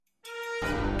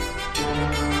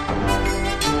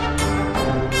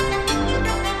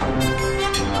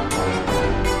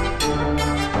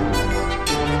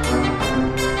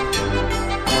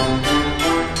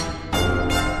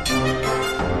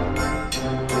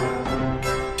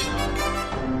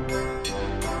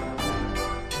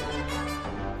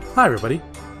Hi everybody,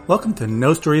 welcome to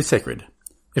No Story is Sacred.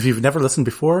 If you've never listened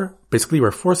before, basically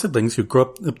we're four siblings who grew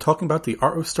up talking about the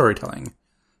art of storytelling.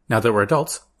 Now that we're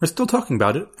adults, we're still talking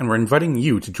about it, and we're inviting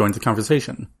you to join the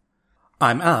conversation.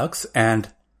 I'm Alex,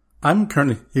 and I'm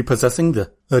currently possessing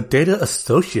the Data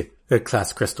Associate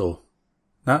class crystal.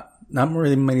 Not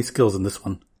really many skills in this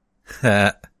one.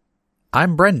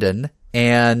 I'm Brendan,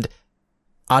 and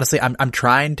honestly, I'm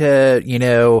trying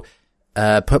to,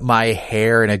 put my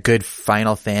hair in a good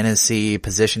Final Fantasy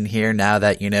position here now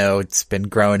that, it's been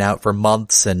growing out for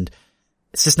months and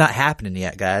it's just not happening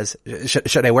yet, guys.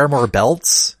 Should I wear more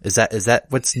belts? Is that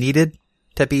what's needed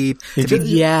to be?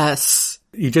 Yes.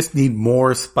 You just need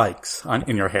more spikes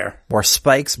in your hair. More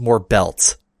spikes, more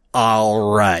belts.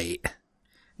 All right.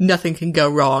 Nothing can go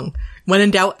wrong. When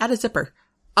in doubt, add a zipper.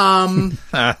 I'm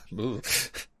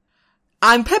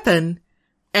Pippin,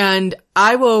 and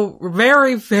I will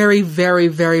very, very, very,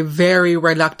 very, very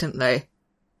reluctantly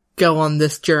go on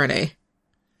this journey.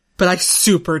 But I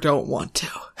super don't want to.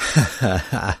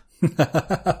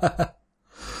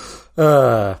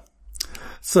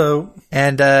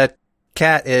 And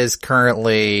Kat is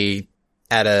currently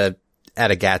at a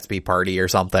Gatsby party or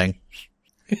something.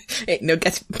 Ain't no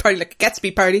Gatsby party like a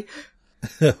Gatsby party.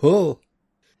 Oh.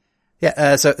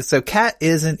 Yeah, so Kat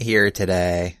isn't here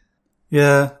today.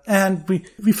 Yeah, and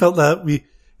we felt that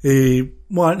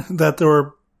that there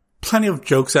were plenty of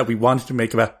jokes that we wanted to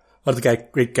make about the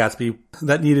Great Gatsby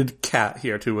that needed Kat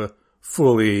here to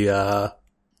fully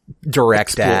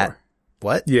direct explore. at.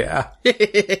 What? Yeah.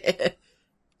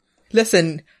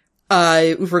 Listen,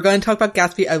 if we're going to talk about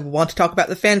Gatsby, I want to talk about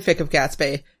the fanfic of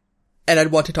Gatsby, and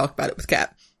I'd want to talk about it with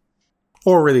Kat.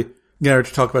 Or really, to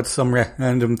talk about some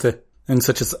random thing,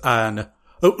 such as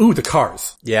the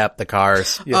cars. Yep, the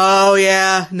cars. Yeah. Oh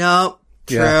yeah, no,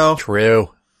 true. Yeah. True.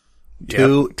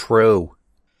 Too true.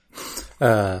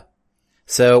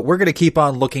 So we're gonna keep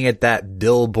on looking at that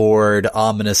billboard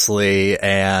ominously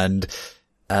and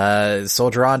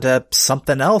soldier on to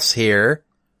something else here.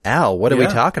 Al, what are we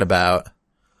talking about?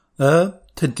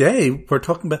 Today we're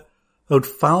talking about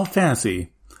Final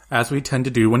Fantasy, as we tend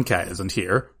to do when Kat isn't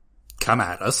here. Come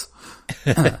at us.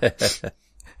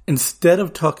 Instead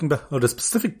of talking about a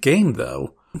specific game,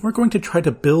 though, we're going to try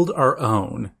to build our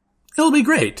own. It'll be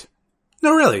great.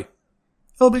 No, really.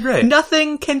 It'll be great.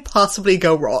 Nothing can possibly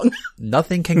go wrong.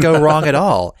 Nothing can go wrong at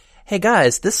all. Hey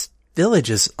guys, this village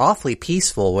is awfully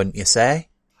peaceful, wouldn't you say?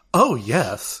 Oh,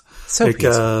 yes. So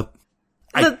peaceful.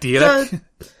 Idyllic.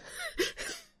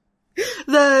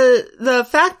 The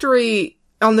factory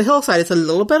on the hillside is a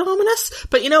little bit ominous,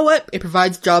 but you know what? It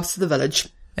provides jobs to the village.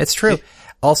 It's true.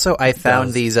 Also, I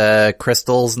found these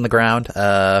crystals in the ground.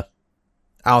 I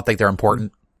don't think they're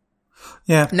important.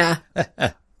 Yeah. Nah.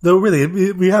 Though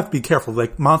really, we have to be careful.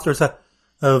 Like, monsters have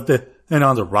been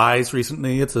on the rise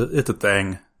recently. It's a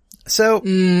thing. So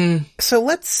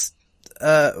let's,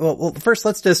 well, first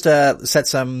let's just, set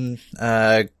some,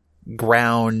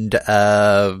 ground,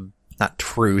 not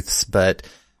truths, but,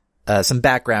 some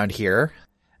background here.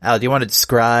 Al, do you want to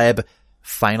describe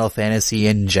Final Fantasy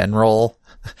in general?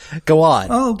 Go on.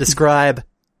 Oh. Describe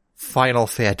Final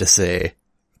Fantasy.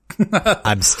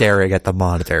 I'm staring at the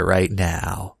monitor right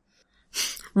now.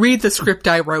 Read the script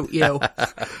I wrote you.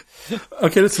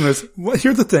 Okay, listeners,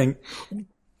 here's the thing.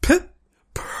 Pip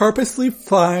purposely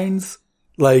finds,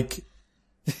 like,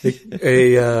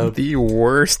 the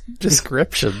worst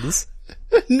descriptions.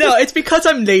 No, it's because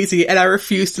I'm lazy and I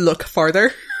refuse to look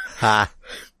farther. Ha.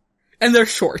 And they're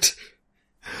short.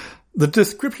 The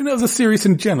description of the series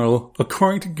in general,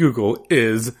 according to Google,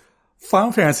 is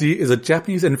Final Fantasy is a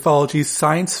Japanese anthology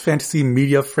science fantasy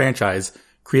media franchise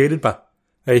created by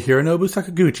Hironobu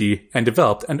Sakaguchi and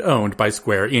developed and owned by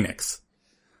Square Enix.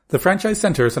 The franchise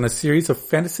centers on a series of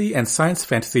fantasy and science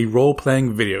fantasy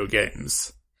role-playing video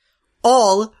games.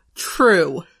 All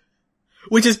true.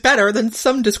 Which is better than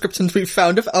some descriptions we've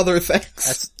found of other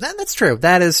things. That's true.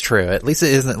 That is true. At least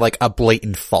it isn't like a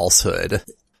blatant falsehood.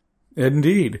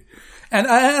 Indeed. And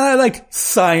I like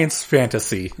science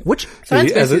fantasy. Which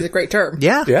science fantasy is a great term.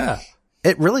 Yeah. Yeah.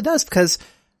 It really does, because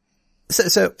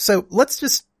so let's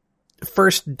just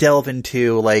first delve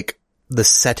into like the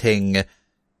setting.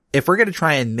 If we're going to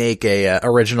try and make a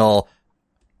original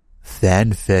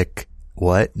fanfic,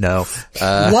 what? No.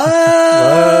 What?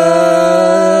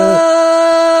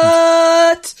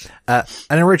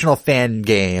 An original fan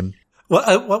game.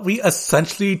 Well, what we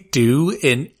essentially do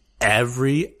in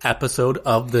every episode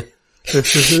of this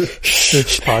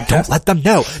podcast. Don't let them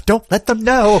know. Don't let them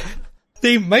know.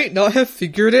 They might not have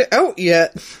figured it out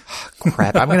yet.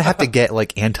 Crap, I'm gonna have to get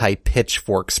like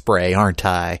anti-pitchfork spray, aren't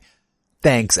I?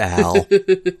 Thanks, Al.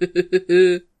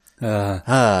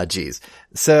 Jeez.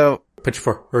 So, Pitch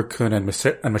for Raccoon and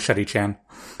Machete-chan.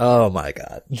 oh my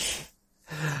god.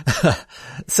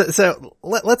 So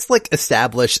let's like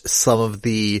establish some of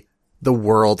the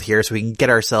world here so we can get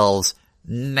ourselves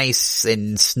nice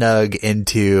and snug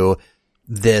into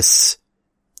this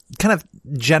kind of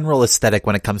general aesthetic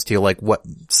when it comes to like what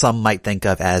some might think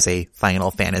of as a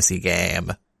Final Fantasy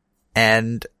game.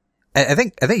 And I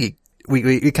think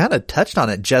we kind of touched on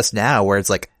it just now where it's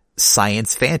like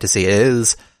science fantasy. It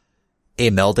is a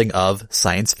melding of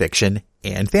science fiction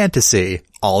and fantasy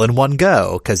all in one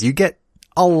go, because you get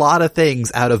a lot of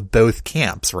things out of both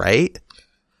camps, right?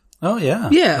 Oh, yeah.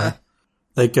 Yeah.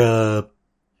 Like,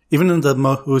 even in the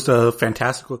most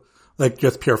fantastical, like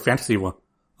just pure fantasy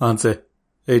ones,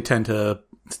 they tend to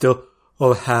still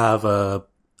have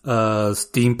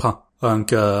steampunk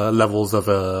levels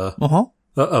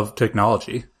of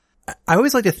technology. I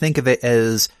always like to think of it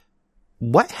as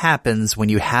what happens when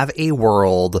you have a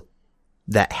world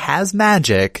that has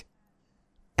magic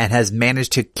and has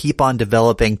managed to keep on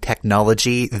developing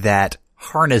technology that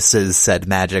harnesses said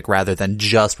magic rather than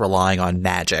just relying on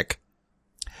magic.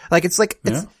 Like, it's like,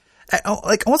 it's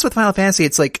like almost with Final Fantasy,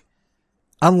 it's like,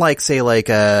 unlike say like,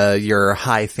 your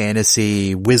high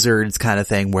fantasy wizards kind of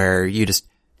thing where you just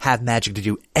have magic to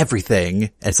do everything.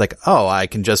 And it's like, oh, I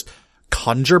can just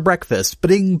conjure breakfast,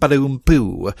 ba-ding, ba-doom,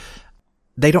 boo.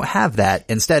 They don't have that.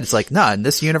 Instead, it's like, nah, in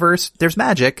this universe, there's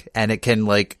magic and it can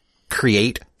like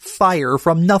create fire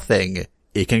from nothing.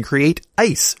 It can create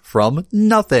ice from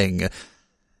nothing.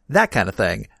 That kind of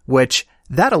thing, which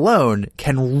that alone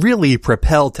can really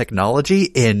propel technology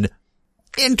in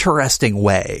interesting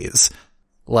ways.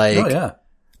 Like, oh, yeah.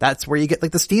 That's where you get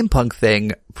like the steampunk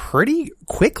thing pretty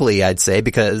quickly, I'd say,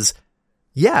 because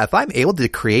yeah, if I'm able to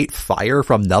create fire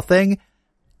from nothing,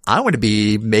 I'm going to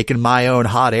be making my own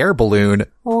hot air balloon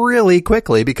really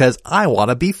quickly because I want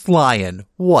to be flying.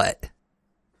 What?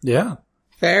 Yeah.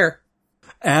 Fair.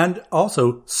 And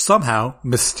also, somehow,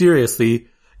 mysteriously,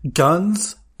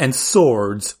 guns and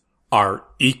swords are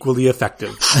equally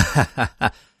effective.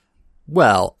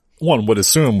 Well, one would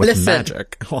assume with Listen.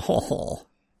 magic.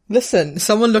 Listen,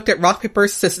 someone looked at rock, paper,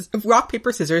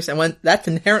 scissors and went, that's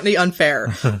inherently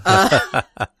unfair.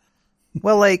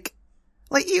 Well, like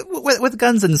with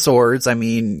guns and swords, I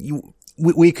mean,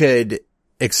 we could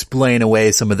explain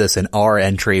away some of this in our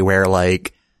entry where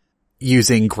like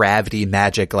using gravity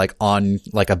magic like on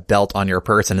like a belt on your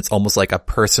person, it's almost like a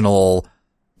personal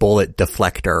bullet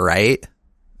deflector, right?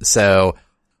 So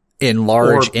in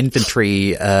large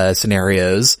infantry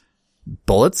scenarios,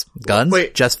 bullets, guns,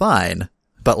 just fine.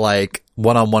 But like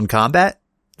one-on-one combat,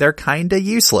 they're kinda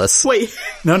useless. Wait.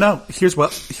 No. Here's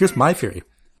my theory.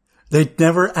 They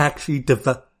never actually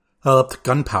developed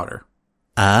gunpowder.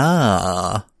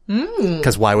 Ah.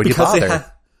 Because why would you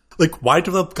bother? Why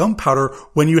develop gunpowder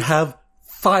when you have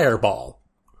fireball?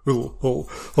 You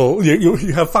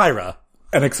have fire,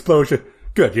 an explosion.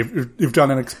 Good, you've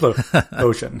done an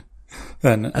explosion.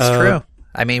 Then that's true.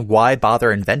 I mean, why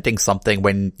bother inventing something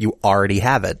when you already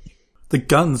have it? The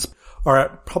guns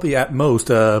are probably at most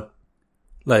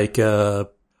high-powered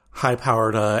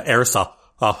airsoft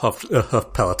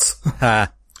pellets.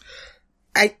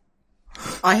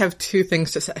 I have two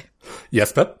things to say.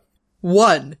 Yes, but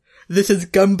one, this is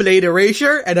Gunblade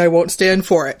Erasure, and I won't stand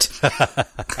for it.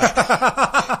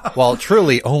 Well,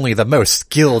 truly, only the most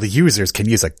skilled users can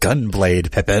use a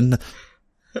gunblade, Pippin.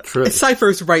 True.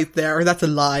 Cypher's right there. That's a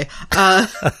lie.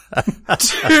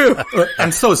 Two.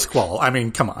 And so is Squall. I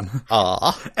mean, come on.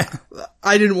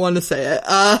 I didn't want to say it.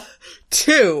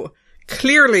 Two.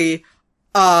 Clearly,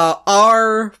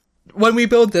 when we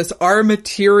build this, our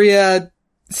materia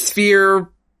sphere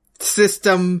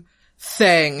system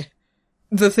thing,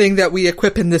 the thing that we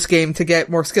equip in this game to get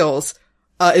more skills,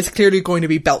 is clearly going to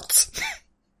be belts.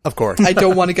 Of course. I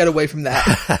don't want to get away from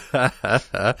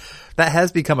that. That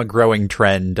has become a growing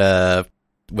trend,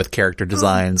 with character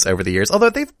designs over the years. Although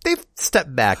they've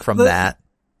stepped back from that.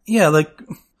 Yeah, like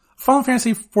Final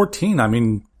Fantasy 14. I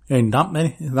mean, not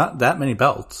that many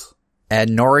belts.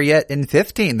 And nor yet in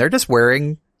 15. They're just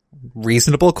wearing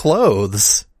reasonable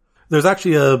clothes. There's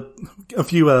actually a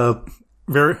few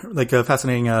very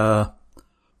fascinating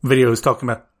videos talking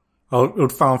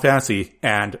about Final Fantasy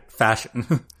and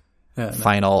fashion.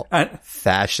 Final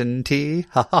fashion tea?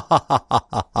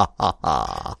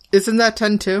 Isn't that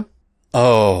 10 too?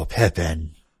 Oh,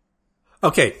 Pippin.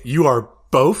 Okay, you are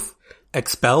both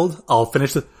expelled. I'll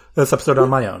finish this episode on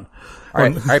my own. All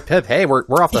right, Pip. Hey, we're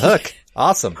off the hook.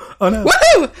 Awesome. Oh no.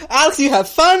 Woohoo! Alex, you have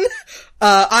fun.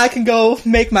 I can go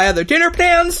make my other dinner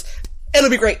plans. It'll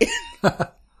be great.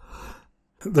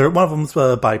 One of them's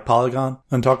by Polygon.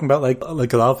 I'm talking about like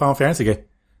a lot of Final Fantasy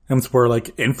were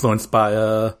like influenced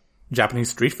by Japanese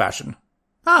street fashion.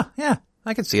 Oh, yeah,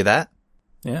 I can see that.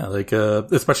 Yeah, like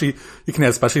especially you can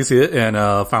especially see it in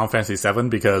Final Fantasy VII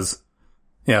because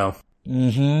that's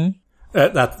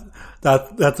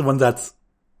the one that's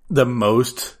the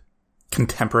most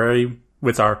contemporary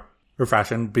with our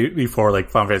fashion before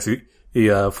like Final Fantasy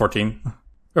 14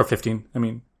 or 15. I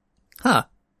mean, Huh.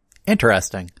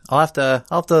 Interesting. I'll have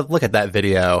to look at that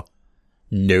video.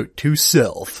 Note to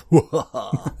self.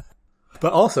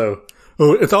 but also,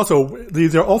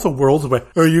 these are also worlds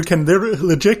where you can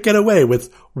legit get away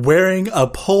with wearing a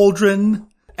pauldron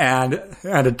and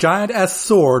a giant ass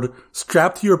sword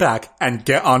strapped to your back and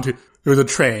get onto the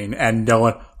train and no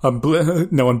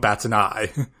one bats an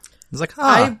eye. It's like,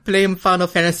 I blame Final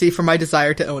Fantasy for my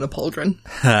desire to own a pauldron.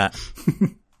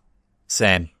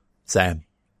 Same.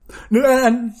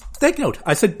 And take note,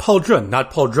 I said pauldron,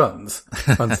 not pauldrons.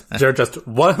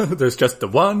 There's just the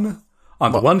one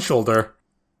on the one shoulder.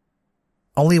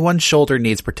 Only one shoulder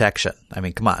needs protection. I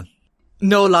mean, come on.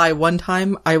 No lie, one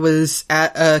time I was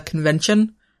at a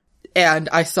convention and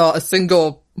I saw a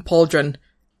single pauldron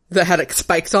that had like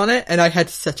spikes on it and I had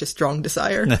such a strong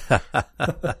desire.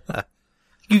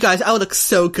 You guys, I would look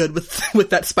so good with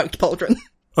that spiked pauldron.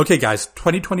 Okay guys,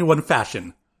 2021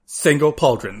 fashion. Single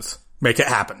pauldrons. Make it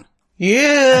happen.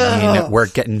 Yeah. I mean, we're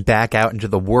getting back out into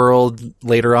the world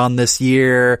later on this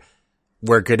year.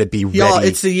 We're gonna be ready. Y'all,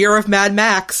 it's the year of Mad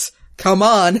Max. Come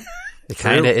on. It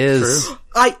kinda is. True.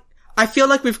 I feel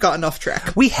like we've gotten off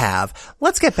track. We have.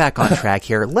 Let's get back on track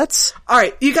here.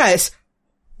 Alright, you guys.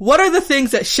 What are the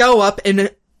things that show up in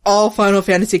all Final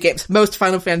Fantasy games? Most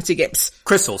Final Fantasy games?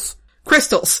 Crystals.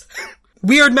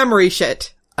 Weird memory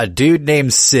shit. A dude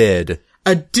named Sid.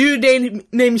 A dude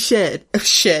named Shed.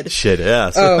 Shit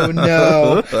ass. Oh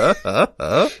no.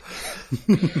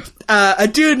 A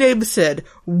dude named Sid.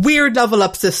 Weird level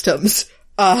up systems.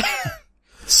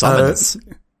 Summons.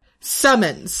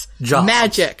 Jobs.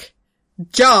 Magic.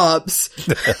 Jobs.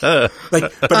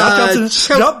 But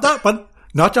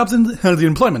not jobs in the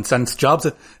employment sense. Jobs,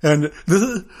 and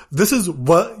this is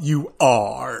what you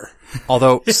are.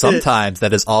 Although sometimes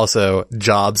that is also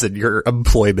jobs in your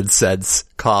employment sense.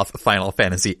 Cough. Final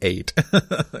Fantasy VIII.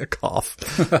 Cough.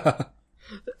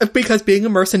 Because being a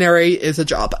mercenary is a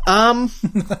job. Pardon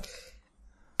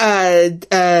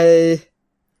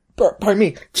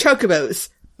me. Chocobos.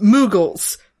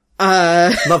 Moogles.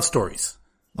 Love stories.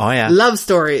 Oh yeah. Love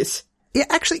stories. Yeah,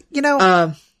 actually,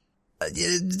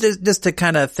 just to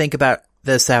kind of think about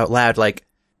this out loud, like,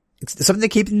 it's something to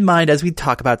keep in mind as we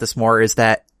talk about this more is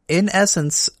that, in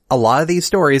essence, a lot of these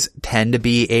stories tend to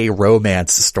be a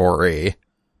romance story.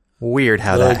 Weird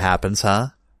how that happens, huh?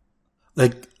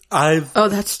 Oh,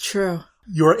 that's true.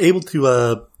 You're able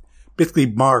to, basically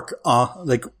mark,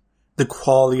 the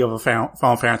quality of a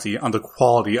Final Fantasy on the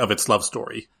quality of its love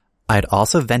story. I'd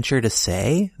also venture to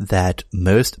say that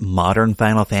most modern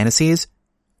Final Fantasies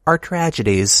are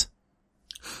tragedies.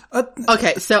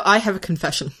 Okay, so I have a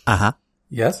confession. Uh-huh.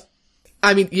 Yes?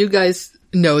 I mean, you guys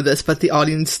know this, but the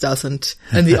audience doesn't.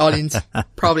 And the audience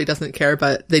probably doesn't care,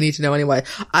 but they need to know anyway.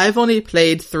 I've only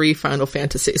played 3 Final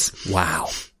Fantasies. Wow.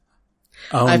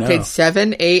 Oh, I've played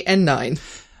 7, 8, and 9.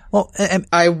 Well,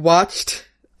 I watched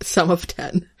some of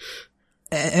 10.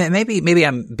 Maybe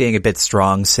I'm being a bit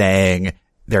strong saying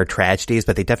they're tragedies,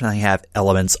 but they definitely have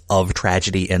elements of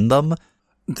tragedy in them.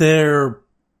 They're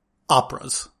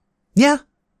operas. Yeah.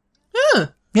 Huh.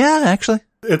 Yeah, actually.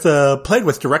 It's played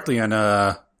with directly in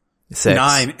 6.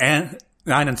 9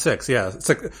 and 6. Yeah,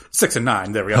 6 and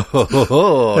 9. There we go.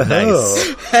 Oh,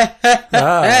 nice.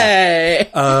 Hey!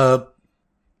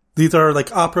 These are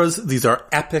like operas. These are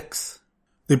epics.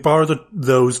 They borrow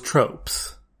those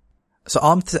tropes. So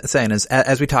all I'm saying is,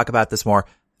 as we talk about this more,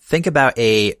 think about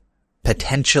a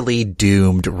potentially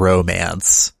doomed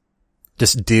romance,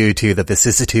 just due to the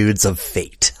vicissitudes of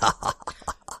fate.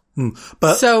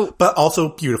 But also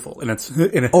beautiful, and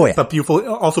but beautiful,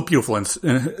 also beautiful in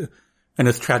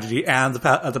its tragedy and the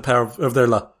power of their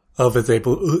love.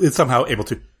 It's somehow able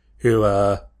to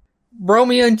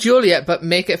Romeo and Juliet, but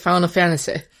make it Final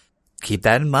Fantasy. Keep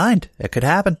that in mind. It could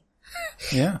happen.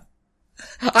 Yeah.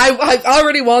 I've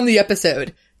already won the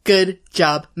episode. Good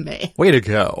job, May. Way to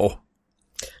go.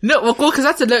 No, well, because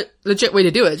that's a legit way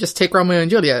to do it. Just take Romeo and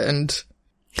Juliet and...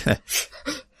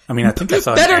 I mean, I think I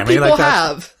saw better an anime people like that.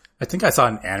 have. I think I saw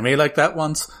an anime like that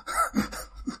once.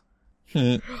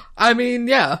 I mean,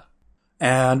 yeah.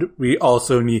 And we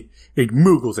also need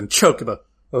Moogles and Chocobo.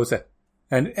 What was that?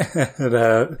 And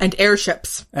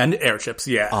airships. And airships,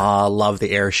 yeah. Love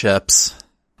the airships.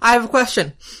 I have a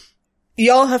question.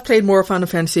 Y'all have played more Final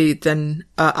Fantasy than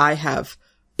I have.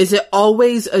 Is it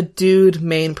always a dude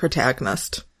main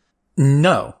protagonist?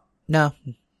 No. No.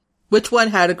 Which one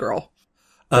had a girl?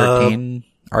 13,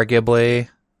 arguably.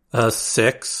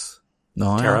 6.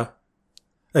 No, Tara.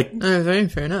 Like,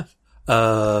 Fair enough.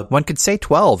 one could say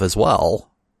 12 as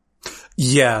well.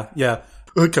 yeah.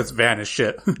 Because Van is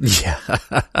shit. Yeah.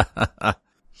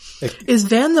 Is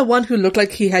Van the one who looked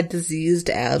like he had diseased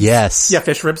abs? Yes. Yeah,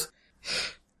 fish ribs.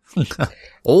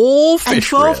 Old And fish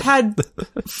 12 rib. had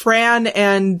Fran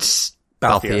and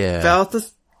Balthier.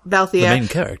 The main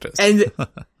characters.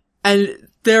 And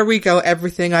there we go,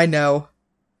 everything I know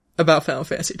about Final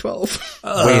Fantasy 12.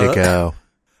 Way to go.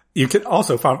 You can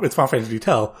also find, it's Final Fantasy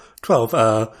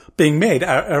 12, being made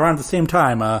around the same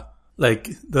time, some of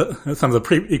the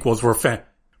prequels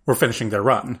were finishing their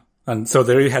run. And so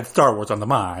they had Star Wars on the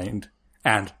mind.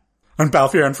 And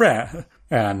Balthier and Fran.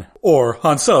 Or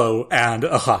Han Solo and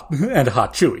a hot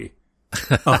Chewie.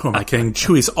 Oh, who am I kidding?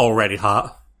 Chewie's already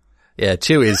hot. Yeah,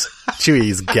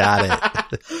 Chewie's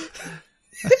got it.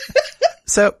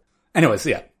 So, Anyways,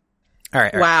 yeah. all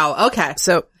right. Wow, okay.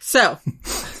 So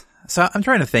I'm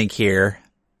trying to think here.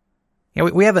 You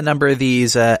know, we have a number of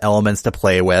these elements to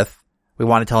play with. We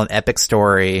want to tell an epic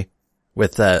story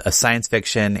with a science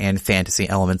fiction and fantasy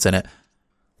elements in it.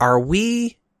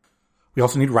 We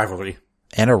also need rivalry.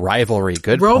 And a rivalry.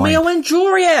 Good Romeo point. and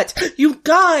Juliet! You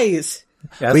guys!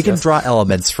 Yes, We can yes. draw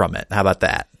elements from it. How about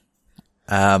that?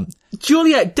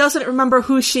 Juliet doesn't remember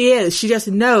who she is. She just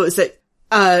knows that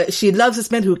she loves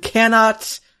this man who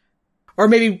cannot, or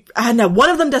maybe, I don't know, one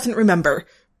of them doesn't remember,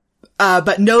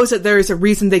 but knows that there is a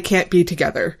reason they can't be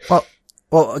together. Well,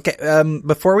 okay.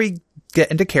 Before we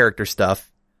get into character stuff,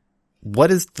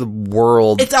 what is the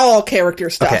world? It's all character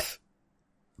stuff. Okay.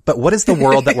 But what is the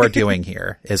world that we're doing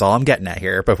here is all I'm getting at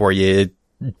here before you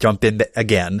jump in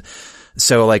again.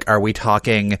 So like, are we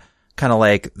talking kind of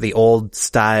like the old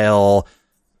style,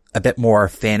 a bit more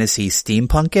fantasy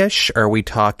steampunkish? Or are we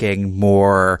talking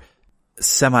more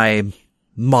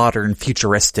semi-modern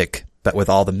futuristic, but with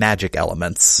all the magic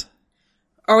elements?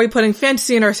 Are we putting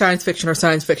fantasy in our science fiction or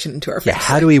science fiction into our Yeah. fantasy?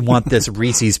 How do we want this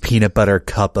Reese's peanut butter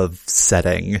cup of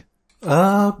setting?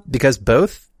 Because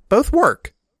both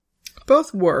work.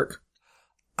 Both work.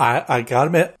 I gotta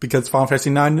admit, because Final Fantasy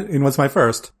 9 was my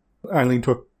first, I lean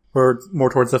more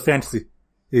towards the fantasy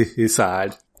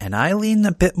side. And I lean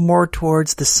a bit more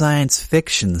towards the science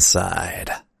fiction side.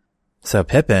 So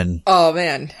Pippin, Oh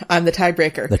man, I'm the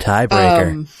tiebreaker. the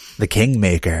tiebreaker, the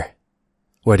kingmaker.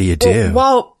 What do you do?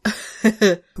 Well,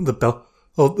 The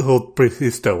old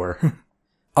bestower.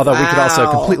 Although we could also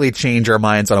Wow. completely change our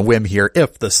minds on a whim here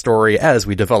if the story, as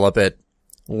we develop it,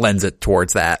 lends it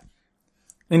towards that.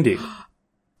 Indeed.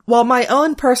 while my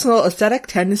own personal aesthetic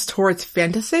tends towards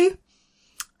fantasy,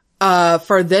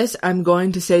 for this, I'm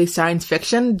going to say science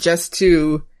fiction just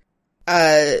to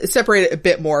separate it a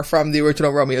bit more from the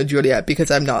original Romeo and Juliet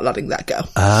because I'm not letting that go.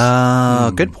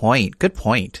 Oh, good point. Good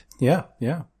point. Yeah.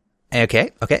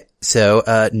 Okay.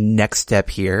 So, next step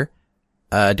here.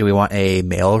 Do we want a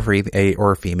male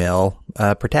or female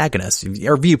protagonist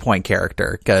or viewpoint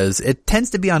character? Because it tends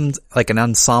to be on like an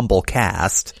ensemble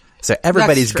cast, so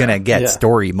everybody's true. gonna get Yeah.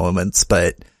 story moments.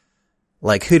 But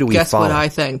like, who do we Guess follow? what I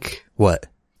think? What?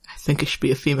 I think it should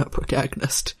be a female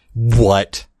protagonist.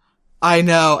 What? I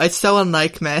know, it's so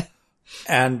unlike me.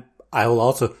 And I will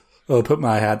also put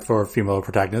my hat for a female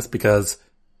protagonist because,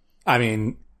 I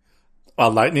mean,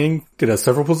 Lightning did a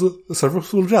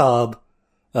serviceable job.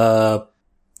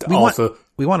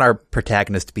 We want our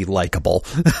protagonist to be likable.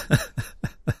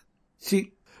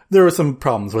 There were some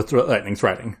problems with Lightning's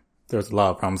writing. There's a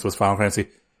lot of problems with Final Fantasy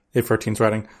 13's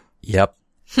writing. Yep.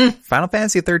 Final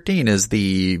Fantasy 13 is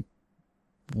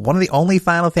one of the only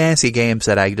Final Fantasy games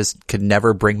that I just could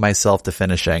never bring myself to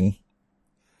finishing.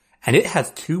 And it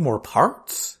has 2 more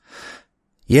parts?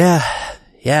 Yeah.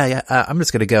 I'm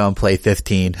just gonna go and play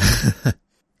 15.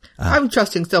 I'm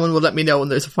trusting someone will let me know when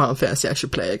there's a Final Fantasy I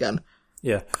should play again.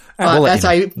 Yeah. We'll let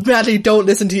As you know. I badly don't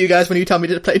listen to you guys when you tell me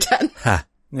to play 10.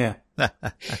 Yeah.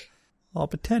 Oh,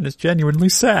 but 10 is genuinely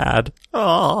sad.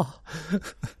 Oh.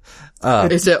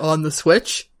 Is it on the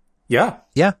Switch? Yeah.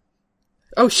 Yeah.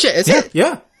 Oh shit, is it?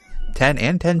 Yeah. 10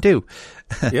 and 10 too.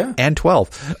 Yeah. And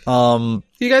 12.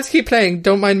 You guys keep playing,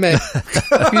 don't mind me.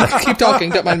 You keep talking,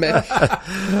 don't mind me.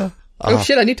 Oh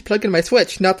shit, I need to plug in my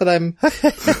Switch. Not that I'm...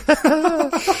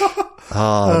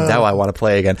 Now I want to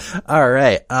play again. All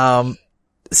right.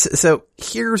 So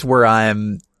here's where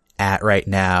I'm at right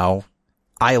now.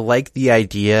 I like the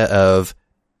idea of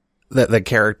the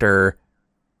character.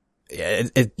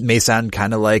 It may sound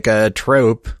kind of like a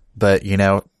trope, but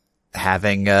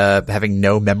having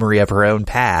no memory of her own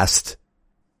past.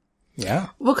 Yeah.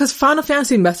 Well, because Final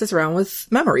Fantasy messes around with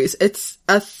memories. It's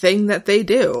a thing that they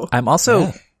do. I'm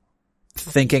also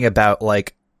thinking about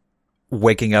like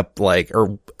waking up like,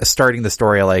 or starting the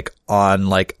story like on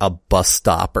like a bus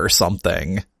stop or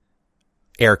something.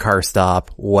 Air car stop,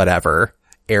 whatever.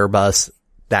 Airbus,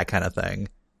 that kind of thing.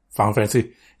 Final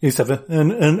Fantasy 7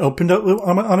 and opened up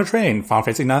on a train. Final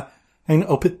Fantasy 9 and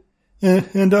open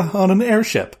and on an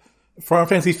airship. Final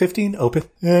Fantasy 15 open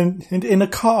and in a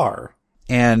car.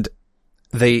 And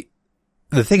the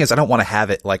thing is, I don't want to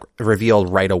have it like revealed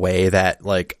right away that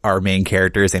like our main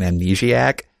character is an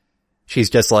amnesiac. She's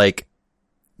just like,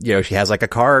 you know, she has like a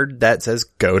card that says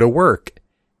go to work.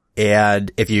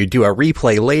 And if you do a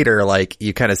replay later, like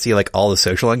you kind of see like all the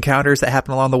social encounters that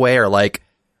happen along the way are like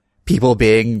people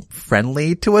being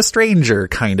friendly to a stranger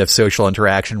kind of social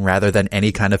interaction rather than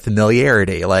any kind of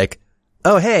familiarity. Like,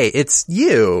 oh, hey, it's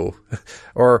you.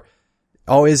 Or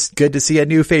always good to see a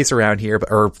new face around here,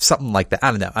 or something like that.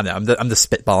 I don't know. I'm the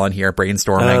spitballing here,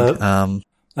 brainstorming.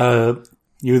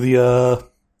 You the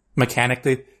mechanic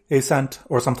they sent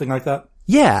or something like that?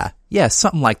 Yeah,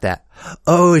 something like that.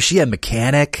 Oh, is she a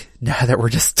mechanic? Now that we're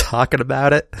just talking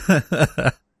about it.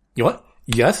 You know what?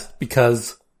 Yes,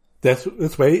 because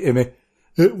this way,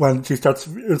 when she starts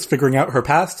figuring out her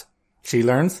past, she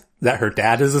learns that her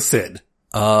dad is a Cid.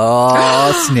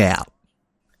 Oh, snap.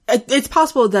 It's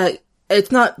possible that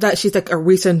it's not that she's like a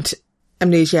recent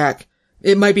amnesiac.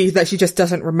 It might be that she just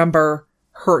doesn't remember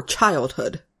her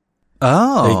childhood.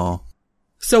 Oh.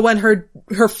 So when her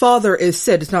father is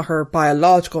Cid, it's not her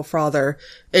biological father.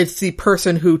 It's the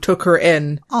person who took her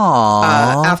in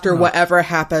after whatever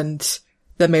happened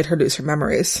that made her lose her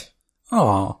memories.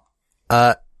 Oh.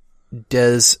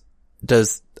 Does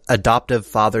adoptive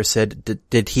father Cid,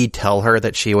 did he tell her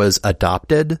that she was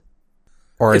adopted?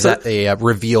 Or is that a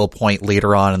reveal point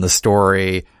later on in the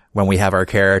story when we have our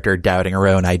character doubting her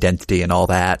own identity and all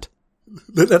that?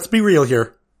 Let's be real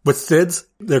here. With Cids,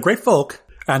 they're great folk,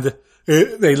 and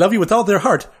they love you with all their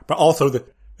heart, but also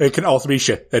they can also be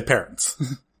shit at parents.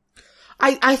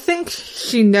 I think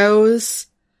she knows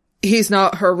he's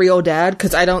not her real dad,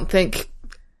 because I don't think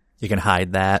you can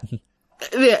hide that.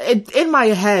 In my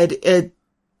head,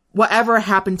 whatever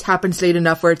happens late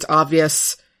enough where it's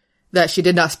obvious that she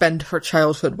did not spend her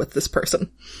childhood with this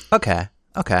person. Okay.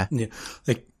 Yeah.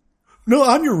 Like, no,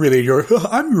 I'm really your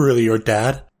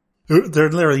dad. There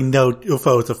are literally no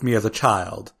photos of me as a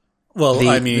child. Well,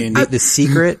 the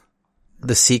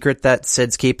secret that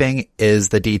Cid's keeping is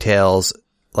the details,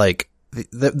 like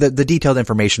the detailed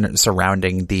information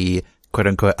surrounding the quote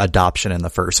unquote adoption in the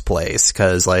first place.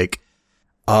 Cause like,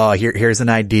 here's an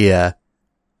idea.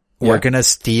 Yeah. We're gonna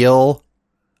steal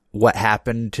what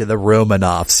happened to the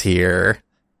Romanovs here.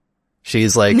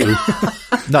 She's like, not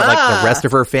like the rest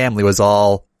of her family was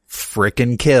all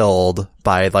frickin' killed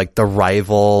by like the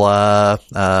rival,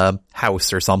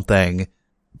 house or something.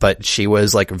 But she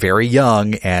was like very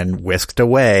young and whisked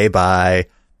away by,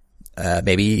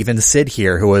 maybe even Cid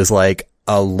here, who was like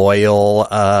a loyal,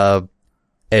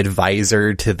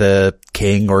 advisor to the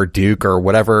king or duke or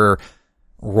whatever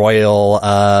royal,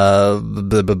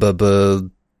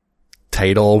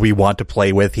 title we want to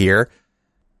play with here.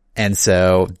 And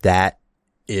so that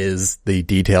is the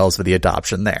details of the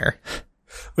adoption there.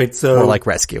 Wait, so. Or like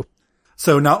rescue.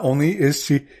 So not only is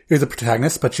she the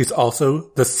protagonist, but she's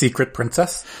also the secret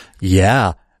princess?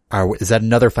 Yeah. Is that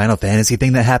another Final Fantasy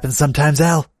thing that happens sometimes,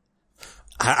 Al?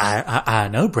 I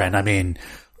know, Bren. I mean,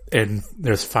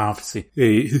 there's Final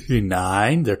Fantasy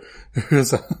 9,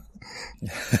 there's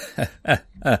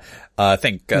I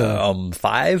think,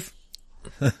 5?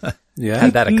 Yeah.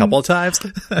 Had that a couple of times.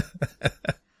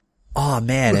 Oh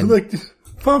man. And like,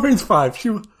 Final Fantasy 5, she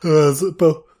was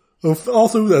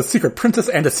also the secret princess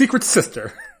and a secret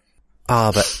sister.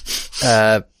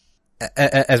 But,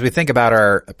 as we think about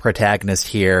our protagonist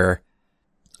here,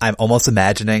 I'm almost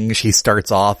imagining she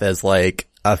starts off as like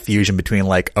a fusion between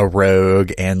like a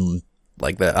rogue and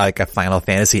like a Final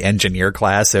Fantasy engineer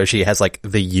class. So she has like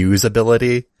the use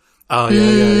ability. Oh,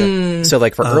 yeah. So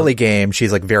like for early game,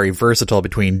 she's like very versatile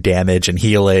between damage and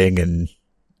healing and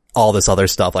all this other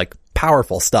stuff, like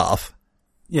powerful stuff.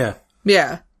 Yeah.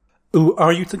 Yeah. Ooh,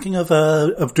 are you thinking of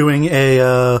doing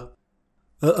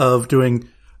doing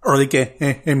early game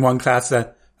in one class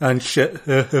and shift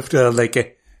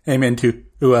like aim into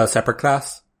a separate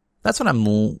class? That's what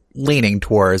I'm leaning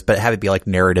towards, but have it be like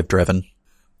narrative driven.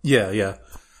 Yeah.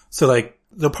 So like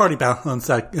the party balance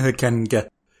that can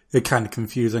get kind of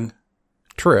confusing.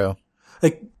 True.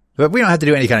 Like, but we don't have to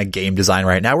do any kind of game design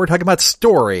right now. We're talking about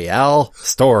story, Al.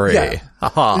 Story. Yeah.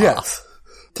 Haha. Yes.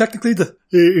 Technically,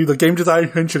 the game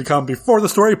design should come before the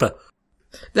story, but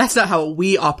that's not how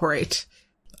we operate.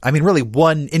 I mean, really,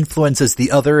 one influences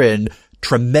the other in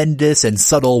tremendous and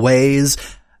subtle ways,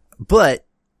 but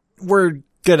we're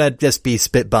gonna just be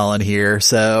spitballing here,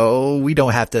 so we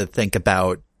don't have to think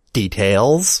about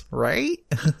details, right?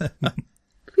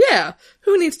 Yeah,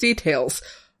 who needs details?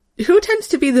 Who tends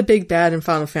to be the big bad in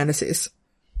Final Fantasies?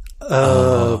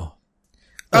 Other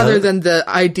than the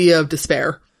idea of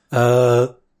despair.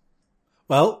 Well,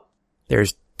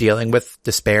 There's dealing with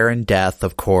despair and death,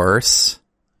 of course.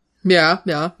 Yeah.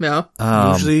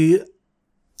 usually,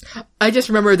 I just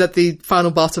remember that the final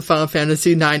boss of Final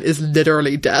Fantasy IX is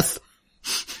literally death.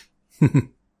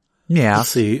 Yeah. let's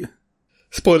see.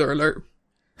 Spoiler alert.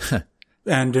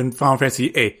 And in Final Fantasy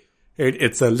VIII,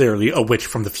 it's literally a witch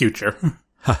from the future.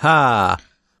 Haha.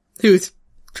 Who's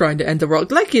trying to end the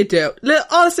world like you do.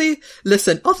 Honestly,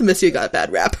 listen, Optimus, you got a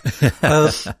bad rap.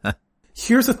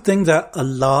 Here's a thing that a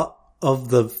lot of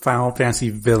the Final Fantasy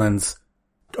villains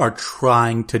are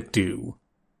trying to do.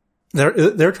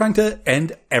 They're trying to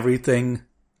end everything,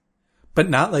 but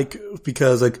not like,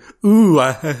 because like, ooh,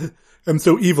 I'm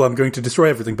so evil, I'm going to destroy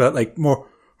everything, but like more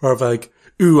of like,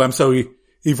 ooh, I'm so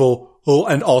evil,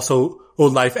 and also,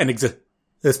 life and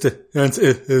existence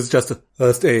is just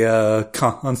a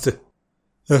constant,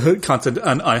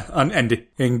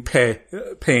 unending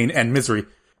pain and misery.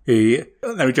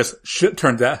 Let me just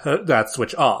turn that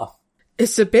switch off.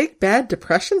 Is the big bad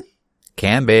depression?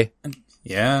 Can be.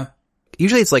 Yeah.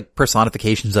 Usually it's like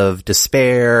personifications of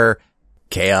despair,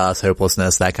 chaos,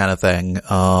 hopelessness, that kind of thing.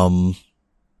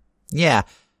 Yeah.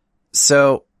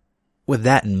 So with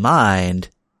that in mind,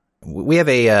 we have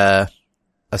a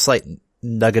slight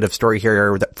nugget of story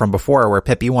here from before where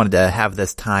Pip, you wanted to have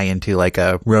this tie into like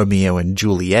a Romeo and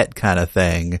Juliet kind of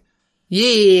thing.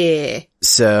 Yeah.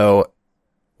 So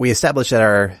we established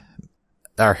that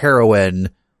our heroine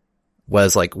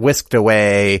was like whisked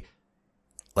away,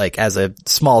 like as a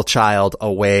small child,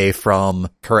 away from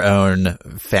her own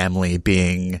family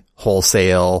being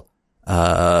wholesale,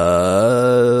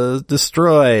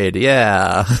 destroyed.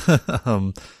 Yeah.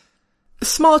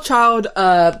 Small child,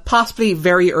 possibly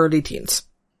very early teens.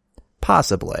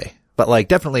 Possibly. But like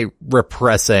definitely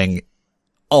repressing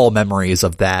all memories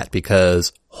of that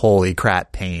because holy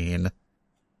crap, pain.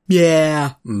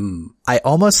 Yeah. I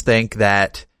almost think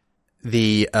that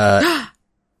the,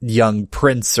 young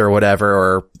prince or whatever,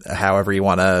 or however you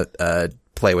want to,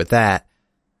 play with that,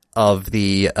 of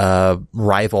the,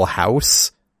 rival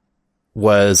house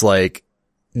was like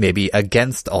maybe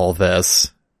against all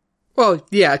this. Well,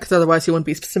 yeah, because otherwise he wouldn't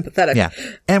be sympathetic. Yeah.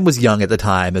 And was young at the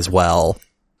time as well.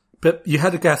 But you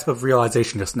had a gasp of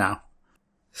realization just now.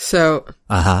 So,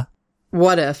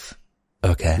 what if,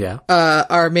 Okay. Yeah.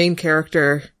 our main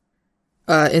character,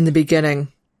 in the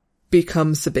beginning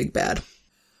becomes the big bad?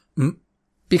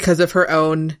 Because of her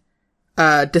own,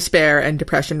 despair and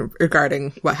depression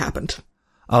regarding what happened.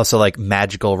 Also, like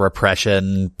magical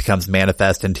repression becomes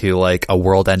manifest into like a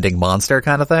world-ending monster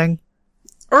kind of thing?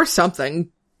 Or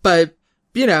something. But,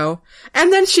 you know,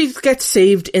 and then she gets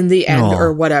saved in the end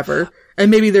or whatever.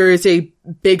 And maybe there is a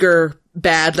bigger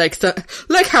bad, like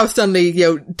how suddenly, you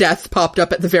know, death popped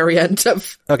up at the very end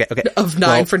of, of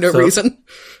 9 for no reason.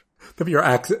 You're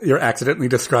accidentally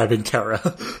describing Terra.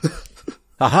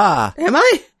 Aha! Am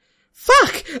I?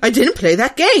 Fuck! I didn't play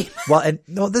that game! Well, and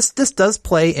no, this does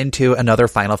play into another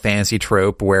Final Fantasy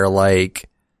trope where like,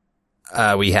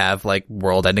 we have like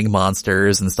world-ending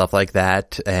monsters and stuff like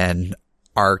that, and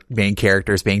our main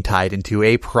characters being tied into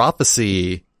a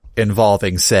prophecy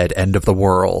involving said end of the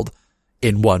world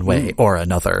in one way or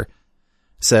another.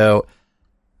 So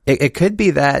it could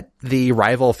be that the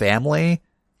rival family,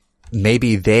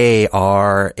 maybe they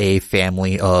are a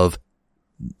family of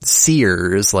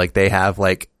seers, like they have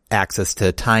like access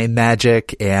to time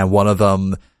magic, and one of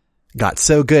them got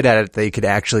so good at it they could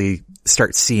actually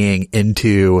start seeing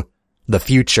into the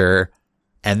future,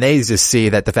 and they just see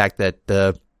that the fact that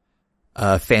the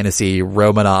fantasy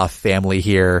Romanov family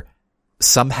here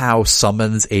somehow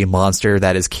summons a monster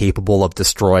that is capable of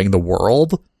destroying the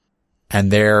world,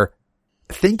 and they're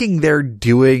thinking they're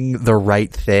doing the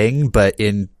right thing, but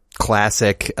in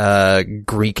classic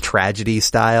Greek tragedy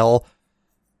style,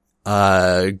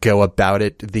 go about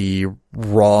it the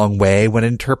wrong way when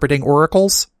interpreting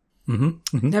oracles.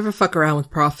 Never fuck around with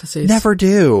prophecies. Never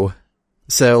do.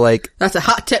 So like, that's a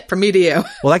hot tip from me to you.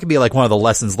 Well, that could be like one of the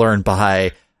lessons learned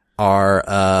by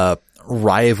our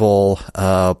rival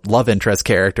love interest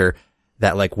character,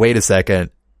 that like, wait a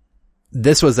second,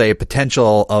 this was a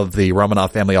potential of the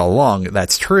Romanov family all along.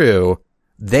 That's true.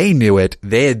 They knew it.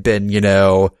 They had been, you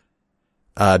know,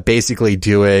 basically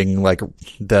doing like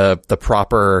the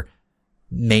proper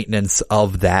maintenance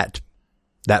of that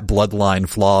bloodline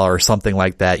flaw or something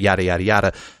like that, yada, yada,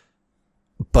 yada.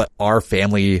 But our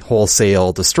family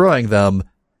wholesale destroying them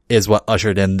is what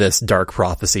ushered in this dark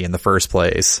prophecy in the first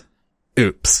place.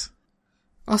 Oops.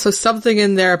 Also, something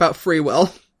in there about free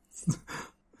will.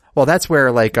 Well, that's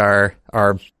where, like, our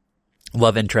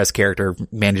love interest character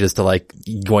manages to, like,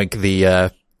 yoink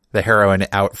the heroine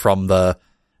out from the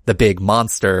big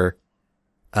monster,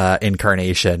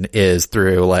 incarnation is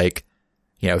through, like,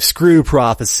 you know, screw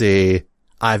prophecy.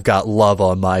 I've got love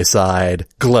on my side.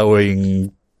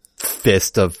 Glowing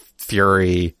fist of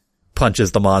fury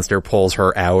punches the monster, pulls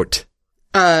her out.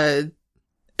 And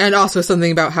also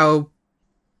something about how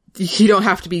you don't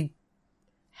have to be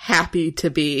happy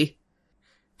to be.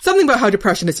 Something about how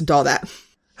depression isn't all that.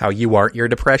 How you aren't your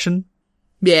depression?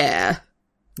 Yeah.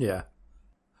 Yeah.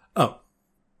 Oh.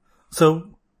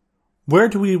 So, where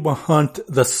do we want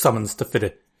the summons to fit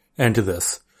it into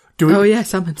this? Oh yeah,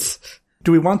 summons.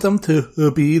 Do we want them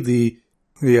to be the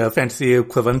fantasy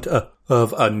equivalent of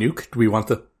a nuke? Do we want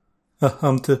the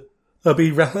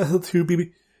to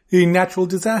be natural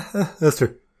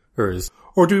disasters,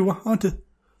 or do we want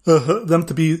them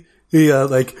to be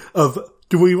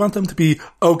Do we want them to be,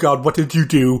 oh god, what did you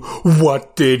do?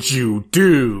 What did you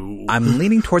do? I'm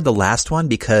leaning toward the last one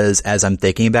because as I'm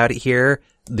thinking about it here,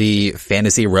 the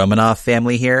fantasy Romanov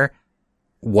family here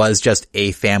was just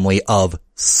a family of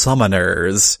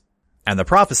summoners. And the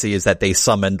prophecy is that they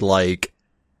summoned, like,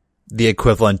 the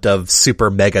equivalent of super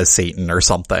mega Satan or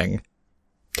something.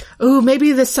 Ooh,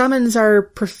 maybe the summons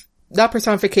are not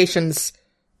personifications,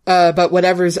 but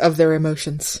whatever's of their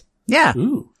emotions. Yeah.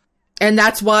 Ooh. And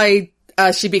that's why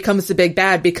she becomes the big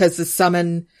bad, because the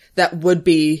summon that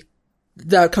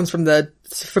comes from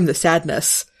the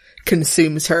sadness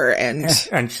consumes her,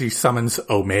 and she summons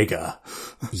Omega.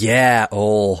 Yeah.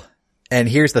 Oh, and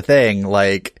here's the thing,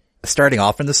 like, starting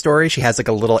off in the story, she has like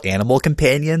a little animal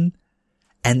companion,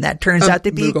 and that turns out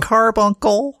to be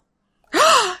Carbuncle.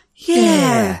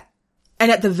 Yeah.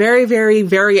 And at the very, very,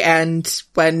 very end,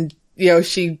 when, you know,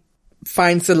 she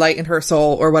finds the light in her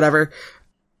soul or whatever,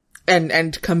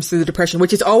 and comes through the depression,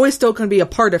 which is always still going to be a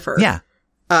part of her. Yeah.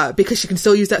 Because she can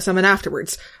still use that summon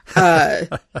afterwards.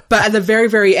 But at the very,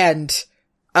 very end,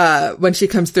 when she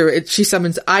comes through, she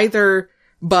summons either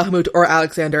Bahamut or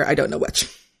Alexander. I don't know which.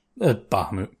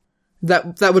 Bahamut.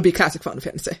 That would be classic Final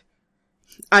Fantasy.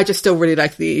 I just still really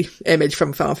like the image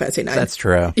from Final Fantasy IX. That's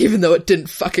true. Even though it didn't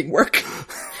fucking work.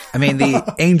 I mean,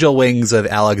 the angel wings of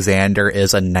Alexander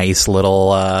is a nice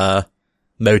little,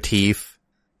 motif.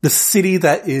 The city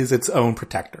that is its own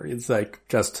protector. It's like,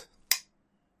 just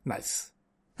nice.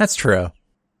 That's true.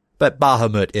 But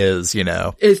Bahamut is, you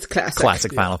know, is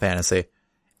classic Final Fantasy.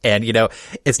 And, you know,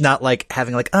 it's not like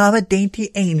having like, I'm a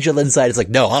dainty angel inside. It's like,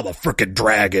 no, I'm a frickin'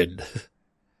 dragon.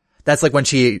 That's like when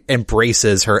she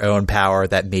embraces her own power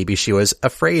that maybe she was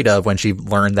afraid of when she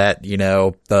learned that, you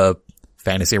know, the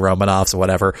fantasy Romanovs or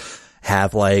whatever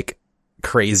have like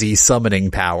crazy summoning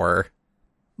power.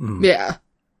 Mm. Yeah.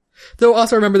 Though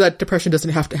also remember that depression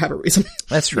doesn't have to have a reason.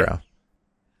 That's true.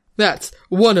 That's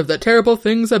one of the terrible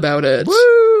things about it.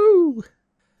 Woo!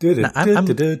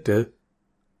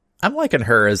 I'm liking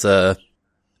her as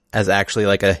actually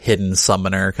like a hidden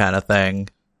summoner kind of thing.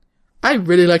 I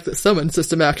really like the summon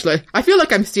system, actually. I feel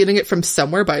like I'm stealing it from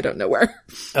somewhere, but I don't know where.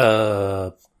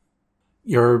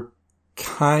 You're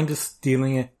kind of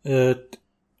stealing it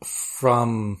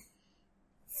from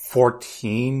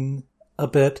 14 a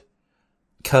bit.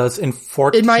 Because in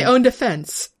 14... In my own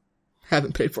defense,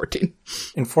 haven't played 14.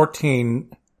 In 14,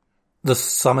 the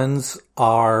summons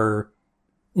are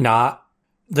not...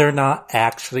 They're not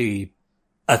actually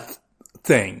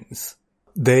things.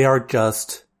 They are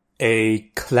just a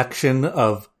collection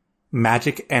of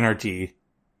magic energy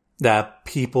that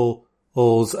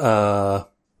people's,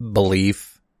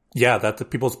 belief. Yeah, that the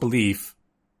people's belief,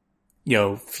 you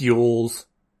know, fuels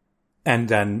and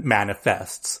then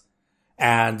manifests.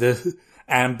 And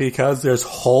because there's a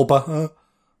whole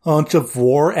bunch of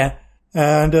war and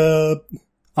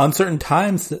uncertain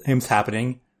times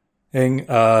happening,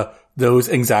 those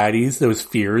anxieties, those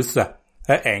fears, that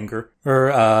anger,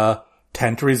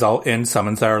 tend to result in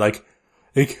summons that are like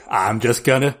I'm just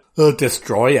gonna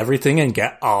destroy everything and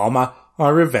get all my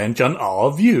revenge on all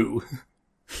of you.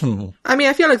 I mean,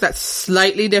 I feel like that's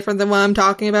slightly different than what I'm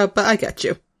talking about, but I get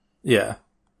you. Yeah.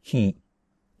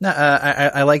 No,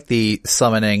 I like the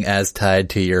summoning as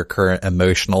tied to your current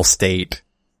emotional state,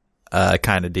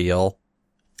 kind of deal.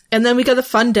 And then we got a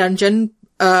fun dungeon,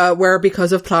 where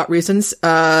because of plot reasons,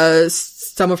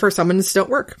 some of her summons don't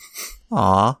work.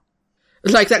 Aw.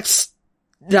 Like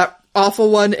that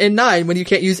awful one in 9 when you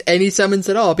can't use any summons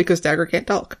at all because Dagger can't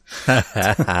talk.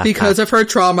 Because of her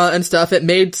trauma and stuff, it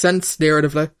made sense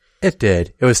narratively. It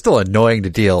did. It was still annoying to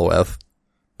deal with.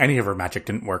 Any of her magic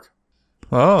didn't work.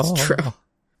 Oh. It's true.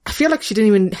 I feel like she didn't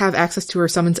even have access to her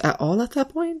summons at all at that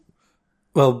point.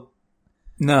 Well,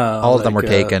 no. All of them were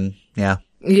taken. Yeah.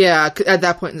 Yeah, at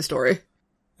that point in the story.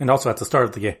 And also at the start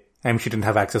of the game, she didn't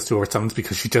have access to her summons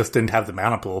because she just didn't have the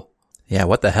mana pool. Yeah,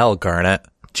 what the hell, Garnet?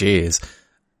 Jeez.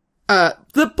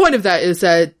 The point of that is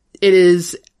that it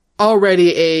is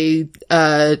already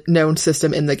a known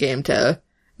system in the game to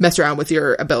mess around with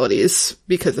your abilities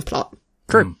because of plot.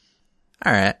 True.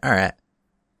 All right.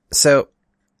 So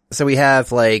we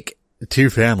have like two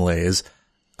families.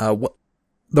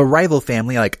 The rival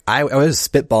family, like I was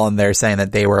spitballing there saying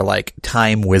that they were like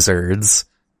time wizards,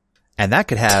 and that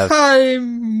could have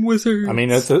time wizards. I mean,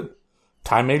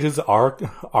 time mages are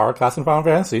a class in Final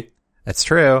Fantasy. That's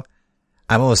true.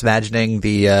 I'm almost imagining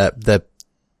the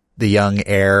young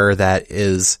heir that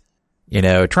is,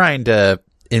 trying to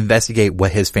investigate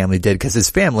what his family did, because his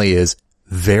family is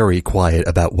very quiet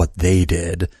about what they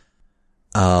did.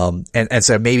 And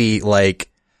so maybe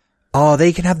like,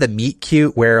 they can have the meet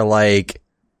cute where like,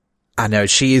 I know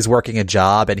she's working a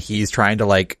job and he's trying to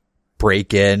like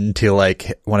break into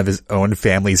like one of his own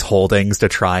family's holdings to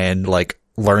try and like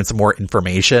learn some more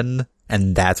information.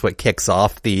 And that's what kicks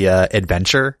off the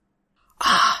adventure.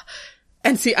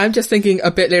 And see, I'm just thinking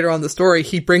a bit later on in the story,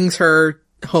 he brings her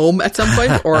home at some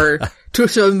point or to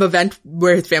some event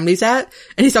where his family's at.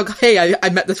 And he's like, hey, I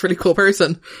met this really cool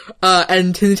person.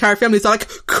 And his entire family's like,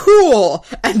 cool.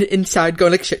 And inside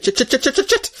going like, shit.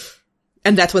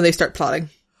 And that's when they start plotting.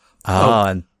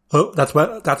 That's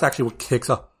actually what kicks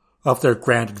off their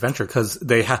grand adventure, because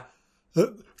they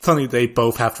suddenly they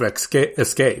both have to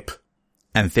escape.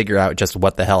 And figure out just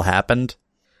what the hell happened.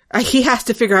 He has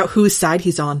to figure out whose side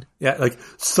he's on. Yeah, like,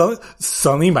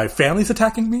 suddenly my family's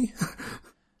attacking me?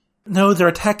 No, they're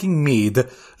attacking me.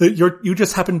 You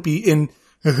just happen to be in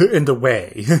the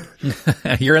way.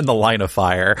 You're in the line of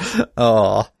fire.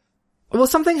 Oh. Well,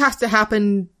 something has to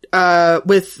happen,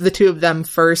 with the two of them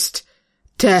first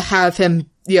to have him,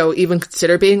 even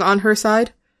consider being on her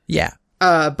side. Yeah.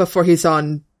 Before he's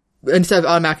instead of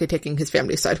automatically taking his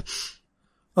family's side.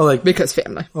 Oh, because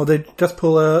family. Well, they just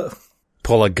pull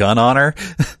a gun on her?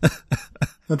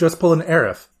 They'll just pull an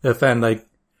Aerith. If then, like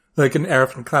an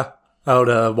Aerith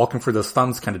out, walking through the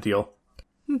suns kind of deal.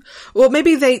 Well,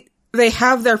 maybe they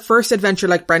have their first adventure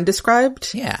like Bren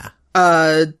described. Yeah.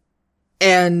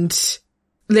 And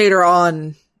later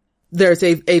on, there's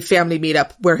a family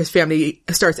meetup where his family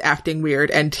starts acting weird,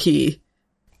 and he,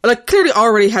 like, clearly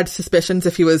already had suspicions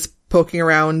if he was poking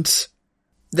around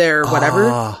their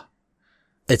whatever.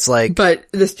 It's like, but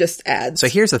this just adds. So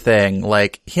here's the thing,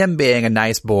 like, him being a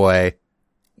nice boy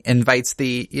invites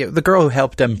the girl who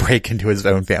helped him break into his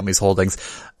own family's holdings,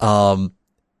 to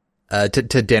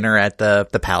dinner at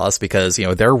the palace because,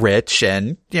 they're rich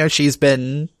and, she's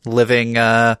been living,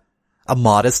 a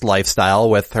modest lifestyle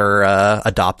with her,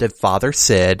 adoptive father,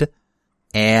 Sid.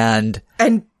 And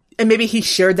maybe he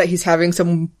shared that he's having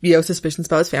some, suspicions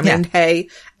about his family. Yeah. And hey,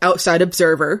 outside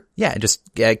observer. Yeah. Just,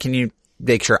 can you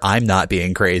make sure I'm not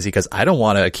being crazy, because I don't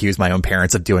want to accuse my own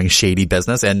parents of doing shady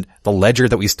business, and the ledger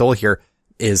that we stole here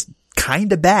is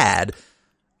kind of bad.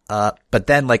 But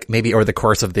then, like, maybe over the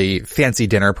course of the fancy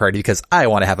dinner party, because I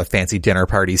want to have a fancy dinner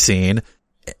party scene.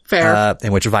 Fair.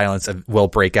 In which violence will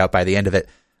break out by the end of it.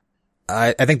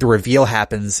 I think the reveal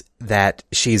happens that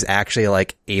she's actually,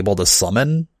 like, able to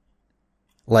summon.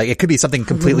 Like, it could be something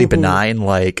completely benign,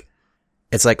 like,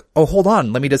 it's like, oh, hold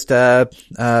on, let me just,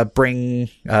 bring,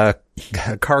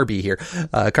 Carby here,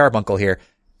 Carbuncle here,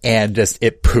 and just,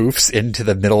 it poofs into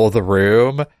the middle of the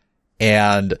room,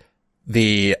 and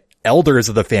the elders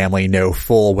of the family know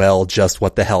full well just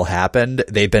what the hell happened.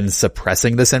 They've been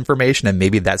suppressing this information, and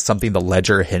maybe that's something the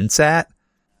ledger hints at.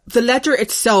 The ledger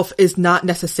itself is not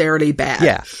necessarily bad.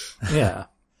 Yeah. Yeah.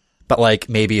 But, like,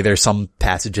 maybe there's some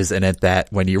passages in it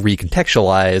that, when you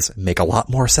recontextualize, make a lot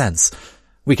more sense.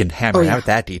 We can hammer out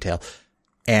that detail.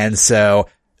 And so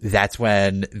that's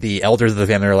when the elders of the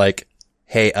family are like,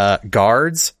 hey,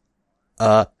 guards,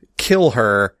 kill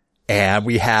her. And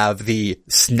we have the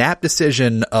snap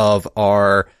decision of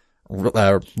our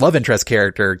love interest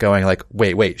character going like,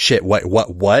 wait, shit,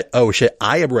 what? Oh shit,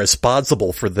 I am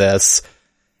responsible for this.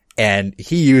 And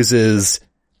he uses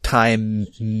time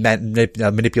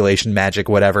manipulation magic,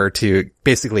 whatever, to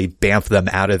basically bamf them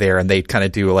out of there. And they kind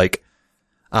of do like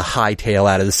a hightail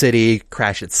out of the city,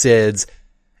 crash at Sid's.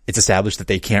 It's established that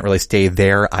they can't really stay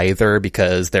there either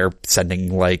because they're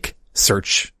sending like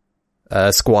search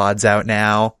squads out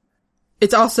now.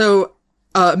 It's also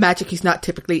magic he's not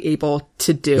typically able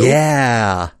to do.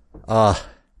 Yeah.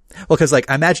 Well, cause like,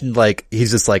 I imagine like,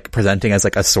 he's just like presenting as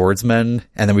like a swordsman,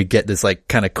 and then we get this like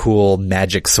kind of cool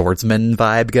magic swordsman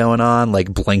vibe going on,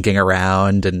 like blinking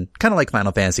around and kind of like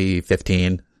Final Fantasy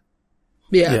 15.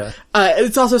 Yeah.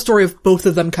 It's also a story of both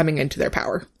of them coming into their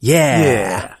power.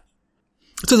 Yeah.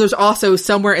 So there's also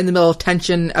somewhere in the middle of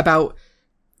tension about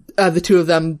the two of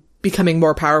them becoming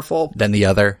more powerful. Than the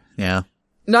other. Yeah.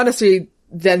 Not necessarily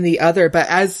than the other, but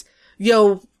as,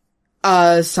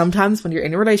 sometimes when you're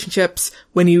in relationships,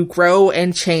 when you grow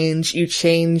and change, you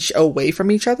change away from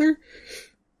each other.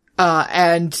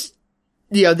 And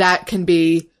that can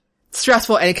be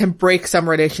stressful and it can break some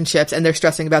relationships, and they're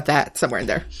stressing about that somewhere in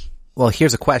there. Well,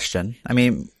 here's a question. I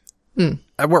mean,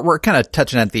 we're kind of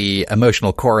touching at the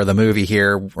emotional core of the movie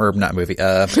here, or not movie,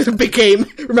 Big game.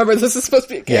 Remember, this is supposed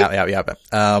to be a game.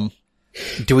 Yeah.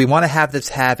 Do we want to have this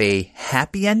have a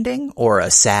happy ending or a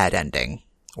sad ending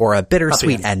or a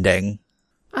bittersweet ending?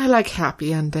 I like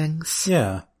happy endings.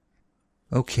 Yeah.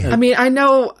 Okay. I mean, I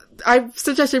know I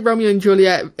suggested Romeo and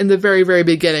Juliet in the very, very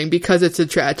beginning because it's a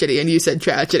tragedy, and you said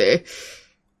tragedy.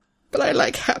 But I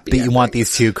like happy endings. But you want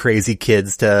these two crazy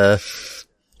kids to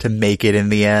make it in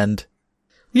the end?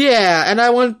 Yeah, and I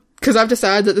want, because I've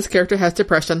decided that this character has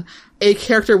depression, a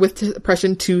character with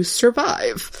depression to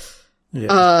survive.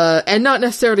 Yeah. And not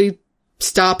necessarily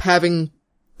stop having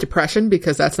depression,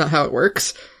 because that's not how it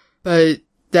works, but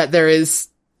that there is,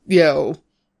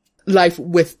 life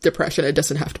with depression. It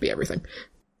doesn't have to be everything.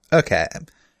 Okay.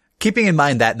 Keeping in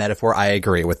mind that metaphor, I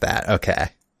agree with that. Okay.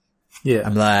 Yeah.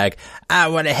 I'm like, I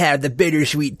want to have the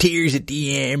bittersweet tears at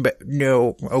the end, but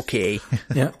no, okay.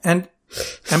 Yeah. And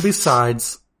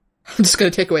besides, I'm just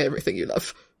gonna take away everything you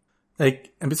love.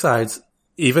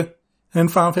 even in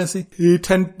Final Fantasy X did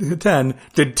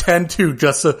 10-2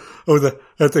 just so that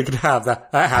they could have that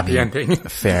happy ending.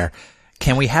 Fair.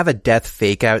 Can we have a death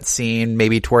fake out scene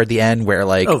maybe toward the end where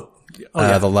like,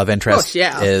 the love interest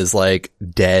is like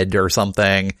dead or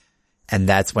something, and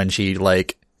that's when she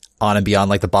like on and beyond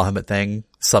like the Bahamut thing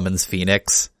summons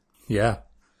Phoenix? Yeah.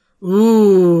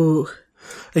 Ooh.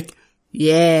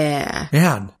 Yeah.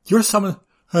 Man, your summons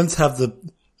have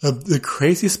the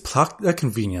craziest plot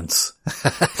convenience.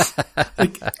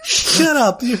 Shut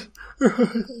up. This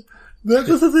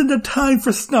isn't the time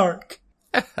for snark.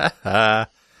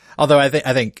 Although I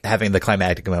think having the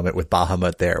climactic moment with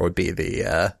Bahamut there would be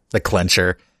the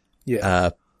clincher. Yeah.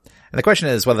 And the question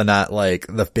is whether or not like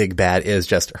the big bad is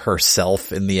just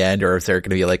herself in the end, or if there going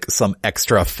to be like some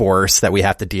extra force that we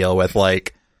have to deal with,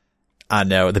 like, I don't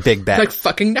know, the big bad. Like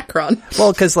fucking Necron.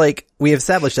 Well, cause like we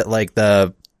established that like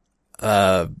the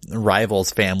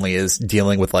Rival's family is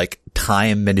dealing with like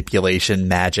time manipulation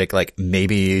magic, like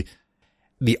maybe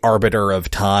the arbiter of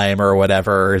time or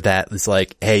whatever that is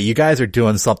like, hey, you guys are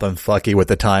doing something fucky with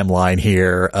the timeline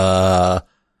here.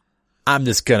 I'm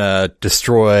just gonna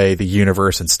destroy the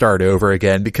universe and start over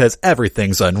again because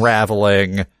everything's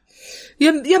unraveling.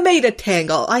 You made a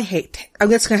tangle. I hate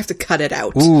I'm just gonna have to cut it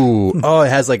out. Ooh. Oh, it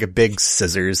has like a big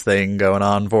scissors thing going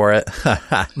on for it.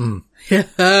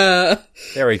 Yeah.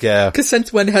 There we go. Cause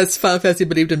since when has Final Fantasy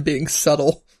believed in being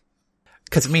subtle?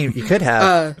 Cause I mean, you could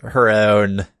have her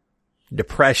own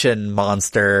depression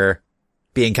monster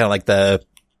being kind of like the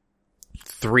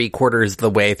 3/4 of the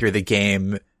way through the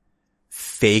game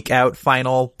fake out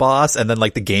final boss, and then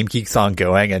like the game keeps on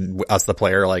going and us the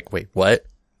player are like, wait, what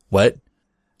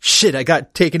shit, I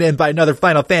got taken in by another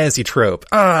Final Fantasy trope.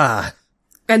 And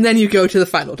then you go to the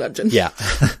final dungeon. Yeah.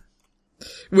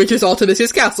 Which is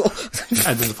Ultimisia's castle.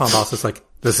 And then the final boss is like,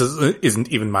 this isn't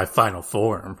even my final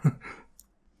form.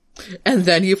 And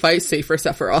then you fight Safer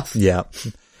Sephiroth. Yeah.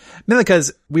 Mainly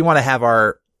because we want to have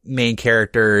our main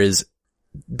characters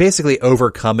basically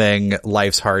overcoming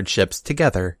life's hardships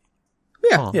together.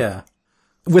 Yeah. Aww. Yeah.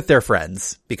 With their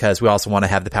friends, because we also want to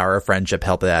have the power of friendship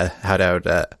helping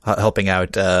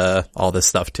out all this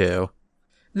stuff too.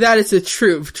 That is the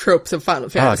true tropes of Final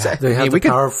Fantasy. God. They have the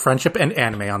power of friendship and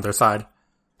anime on their side.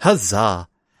 Huzzah.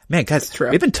 Man, guys,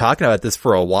 we've been talking about this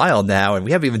for a while now, and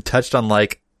we haven't even touched on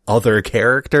like other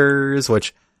characters,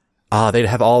 which, they'd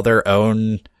have all their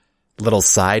own little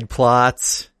side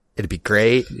plots. It'd be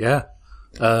great. Yeah.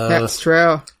 That's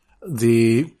true.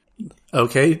 Need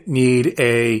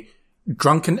a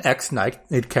drunken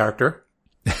ex-knight character.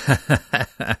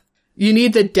 You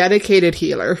need the dedicated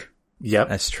healer. Yep.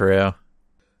 That's true.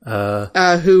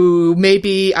 Who may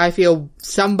be, I feel,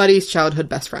 somebody's childhood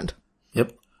best friend.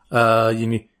 Yep. You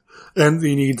need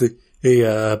the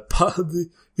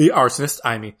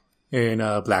arsonist, in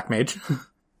Black Mage.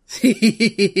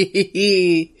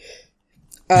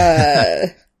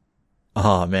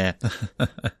 Oh man.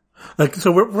 Like,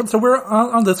 so we're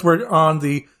on this, we're on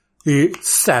the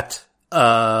set,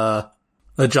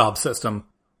 job systems.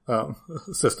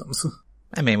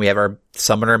 I mean, we have our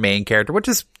summoner main character, which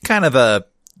is kind of a,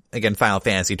 again, Final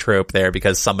Fantasy trope there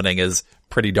because summoning is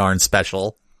pretty darn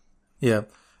special. Yeah.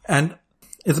 And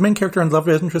is the main character and love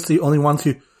interest the only ones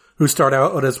who start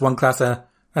out as one class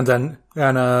and then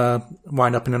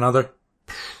wind up in another?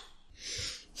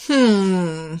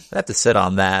 I have to sit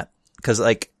on that. Cause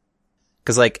I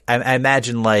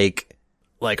imagine like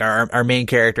our main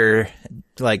character,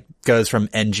 like, goes from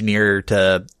engineer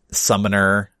to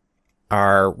summoner.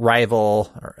 Our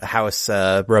rival or house,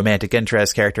 romantic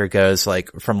interest character goes like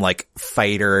from like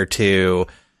fighter to,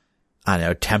 I don't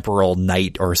know, temporal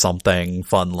knight or something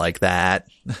fun like that.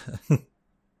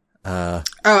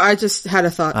 I just had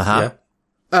a thought. Uh-huh.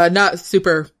 Yeah. Not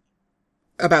super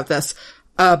about this.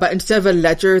 But instead of a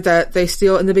ledger that they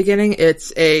steal in the beginning,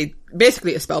 it's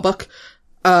basically a spell book,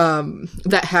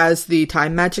 that has the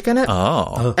time magic in it.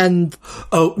 Oh. And,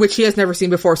 which he has never seen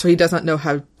before, so he does not know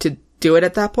how to do it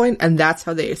at that point, and that's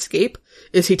how they escape,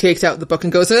 is he takes out the book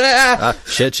and goes,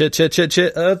 Shit,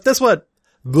 this one.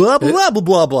 Blah, blah, blah,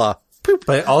 blah, blah. Poop.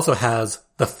 But it also has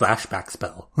the flashback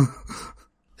spell.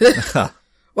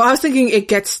 Well, I was thinking it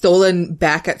gets stolen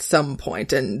back at some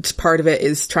point, and part of it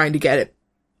is trying to get it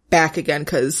back again,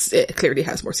 because it clearly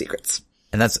has more secrets.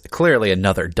 And that's clearly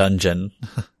another dungeon.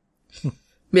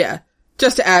 Yeah.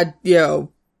 Just to add,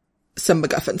 some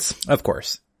MacGuffins. Of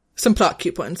course. Some plot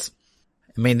coupons.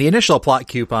 I mean, the initial plot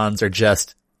coupons are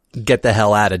just get the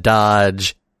hell out of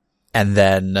Dodge, and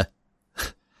then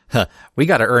we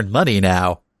gotta earn money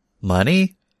now.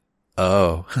 Money?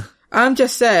 Oh. I'm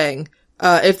just saying,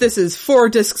 if this is 4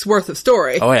 discs worth of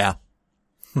story. Oh yeah.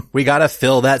 We gotta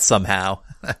fill that somehow.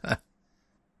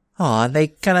 Aw, and they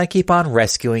kinda keep on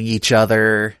rescuing each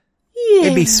other. Yeah.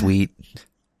 It'd be sweet.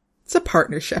 It's a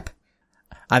partnership.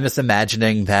 I'm just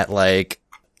imagining that, like,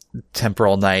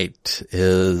 Temporal Knight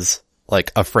is,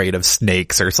 like, afraid of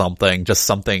snakes or something. Just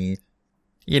something,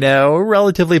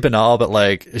 relatively banal, but,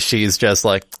 like, she's just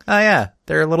like, oh yeah,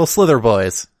 they're little slither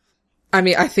boys. I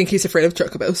mean, I think he's afraid of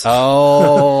chocobos.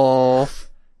 Oh.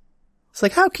 It's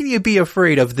like, how can you be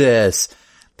afraid of this?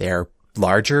 They're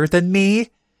larger than me.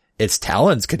 Its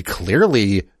talons could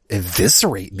clearly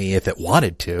eviscerate me if it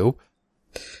wanted to.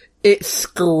 It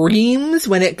screams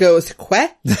when it goes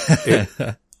quack.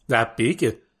 That beak,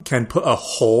 it can put a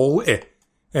hole in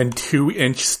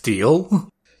 2-inch steel.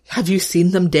 Have you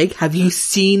seen them dig? Have you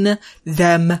seen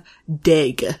them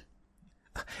dig?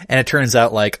 And it turns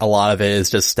out, like, a lot of it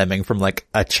is just stemming from, like,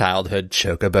 a childhood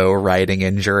chocobo riding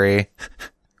injury.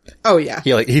 Oh, yeah.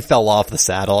 He fell off the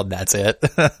saddle and that's it.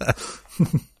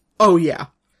 Oh, yeah.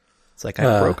 It's like,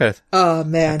 I broke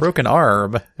an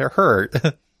arm. It hurt.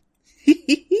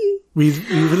 We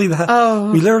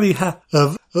literally have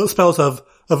spells of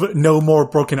no more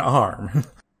broken arm.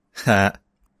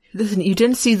 Listen, you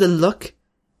didn't see the look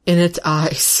in its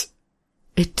eyes.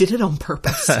 It did it on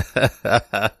purpose.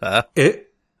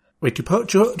 Wait, do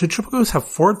chocobos have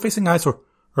forward-facing eyes or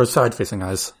side-facing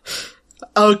eyes?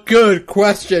 A good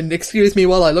question. Excuse me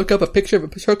while I look up a picture of a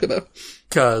chocobo.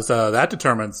 Because that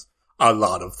determines a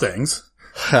lot of things.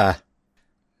 But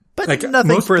like,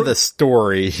 nothing for the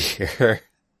story here.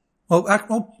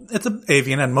 Well, it's an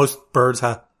avian, and most birds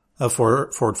have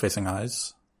forward-facing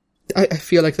eyes. I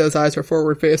feel like those eyes are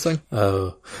forward-facing.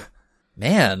 Oh.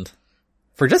 Man.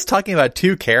 For just talking about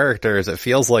 2 characters, it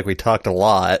feels like we talked a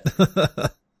lot.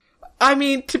 I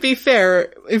mean, to be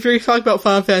fair, if you're talking about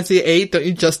Final Fantasy VIII, don't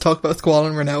you just talk about Squall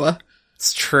and Rinoa?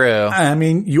 It's true. I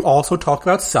mean, you also talk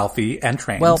about Selphie and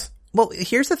trains. Well,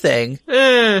 here's the thing.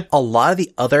 A lot of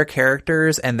the other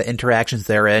characters and the interactions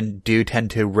therein do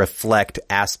tend to reflect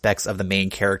aspects of the main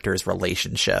character's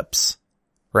relationships.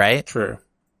 Right? True.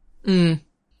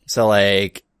 So,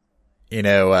 like, you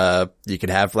could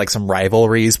have, like, some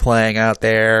rivalries playing out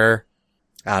there.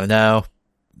 I don't know.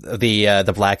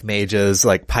 The Black Mage's,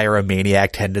 like,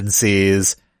 pyromaniac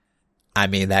tendencies. I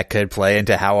mean, that could play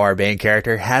into how our main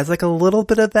character has, like, a little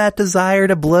bit of that desire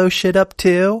to blow shit up,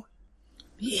 too.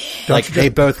 Yeah. Like, they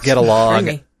both get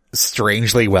along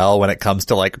strangely well when it comes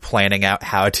to, like, planning out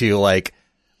how to, like,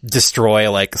 destroy,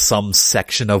 like, some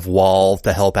section of wall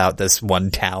to help out this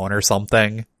one town or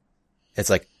something.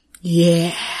 It's like,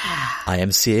 yeah, I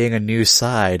am seeing a new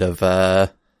side of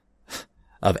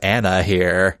Anna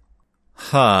here.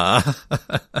 Huh.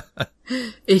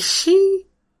 Is she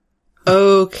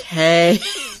okay?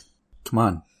 Come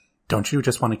on. Don't you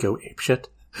just want to go apeshit?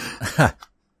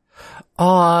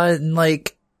 And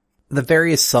like, the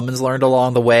various summons learned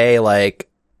along the way, like,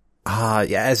 yeah,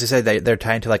 as you said, they're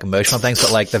tied to, like, emotional things,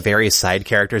 but, like, the various side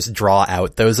characters draw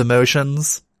out those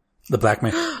emotions. The Black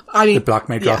Mage. Black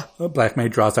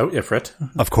Mage draws out Ifrit.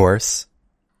 Of course.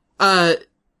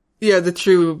 Yeah, the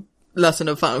true lesson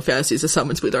of Final Fantasy is the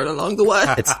summons we learn along the way.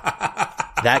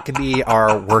 That could be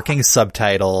our working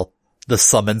subtitle, the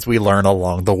summons we learn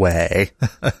along the way.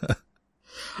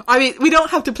 I mean, we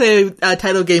don't have to play a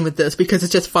title game with this because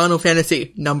it's just Final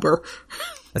Fantasy number.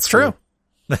 That's true.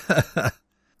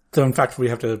 So in fact, we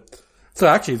have to. So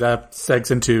actually, that segs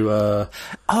into. That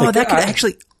could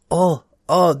actually.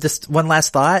 Just one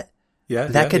last thought. Yeah,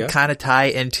 that could kind of tie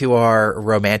into our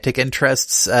romantic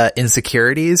interests,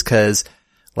 insecurities, because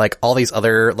like all these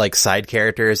other like side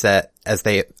characters that as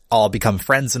they all become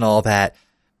friends and all that,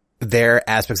 their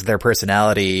aspects of their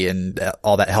personality and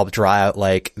all that help draw out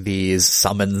like these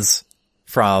summons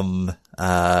from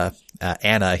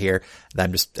Anna here that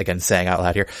I'm just again saying out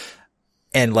loud here,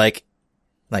 and like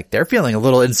they're feeling a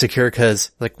little insecure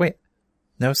because like wait,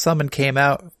 no summon came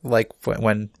out like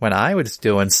when I was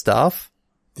doing stuff.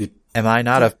 Am I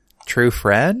not a true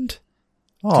friend?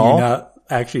 Do you not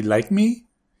actually like me?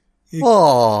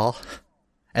 Oh,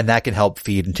 and that can help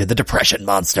feed into the depression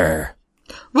monster.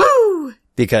 Woo!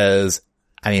 Because,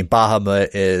 I mean, Bahamut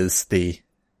is the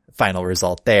final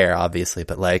result there, obviously,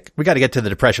 but like, we gotta get to the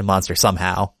depression monster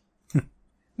somehow.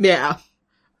 Yeah.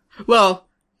 Well,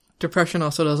 depression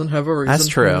also doesn't have a reason. That's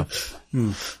true.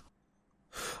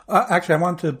 Actually,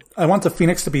 I want the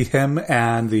Phoenix to be him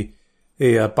and the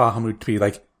Bahamut to be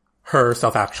like her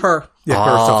self-actualized. Her. Yeah,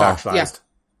 her self-actualized.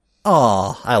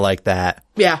 Oh, I like that.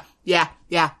 Yeah.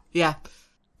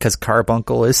 Cause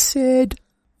Carbuncle is Sid.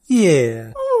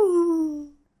 Yeah.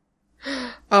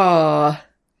 Both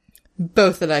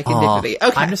of that dignity.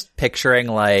 Okay. I'm just picturing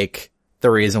like the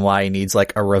reason why he needs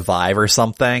like a revive or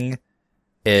something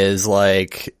is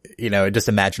like, just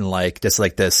imagine like just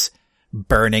like this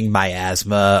burning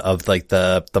miasma of like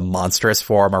the monstrous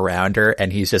form around her,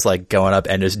 and he's just like going up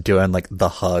and just doing like the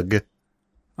hug.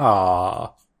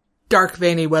 Aww. Dark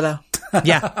veiny willow.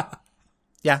 Yeah.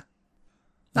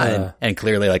 And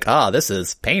clearly like, this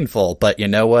is painful, but you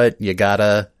know what? You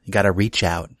gotta reach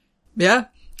out. Yeah.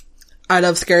 I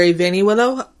love scary veiny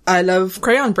willow. I love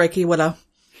crayon breaky willow.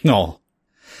 No. All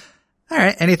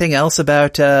right. Anything else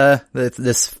about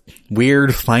this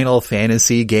weird Final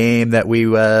Fantasy game that we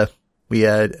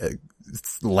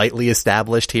lightly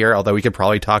established here? Although we could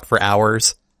probably talk for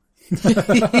hours.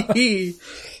 I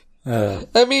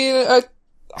mean, I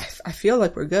feel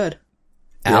like we're good.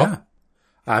 Al? Yeah.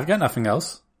 I've got nothing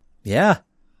else. Yeah.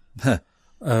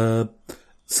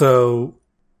 So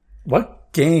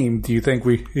what game do you think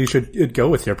we should go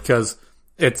with here? Because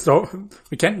we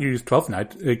can't use 12th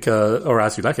Night, or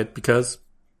As You Like It, because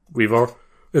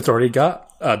it's already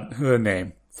got a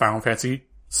name. Final Fantasy,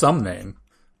 some name.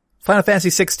 Final Fantasy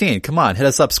 16. Come on, hit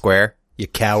us up, Square. You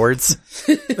cowards.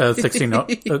 16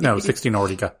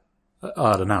 already got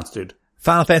announced, dude.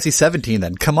 Final Fantasy 17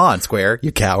 then. Come on, Square.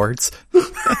 You cowards.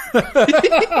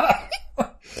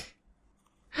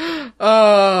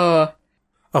 How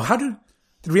did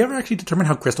we ever actually determine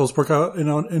how crystals work out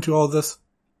into all of this?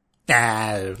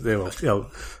 They will.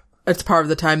 It's part of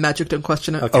the time magic, don't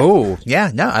question it. Okay. Oh,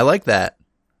 yeah, no, I like that.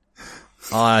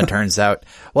 It turns out.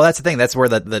 Well, that's the thing. That's where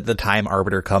the time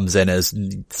arbiter comes in as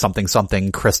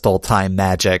something crystal time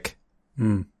magic.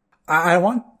 I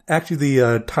want actually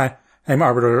the time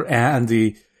arbiter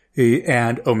and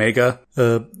and Omega.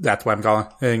 That's why I'm calling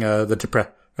the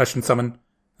depression summon,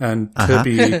 and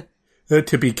to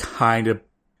be kind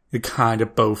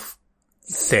of both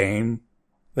same,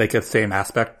 like a same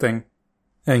aspect thing,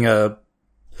 and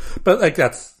but like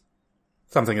that's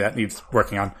something that needs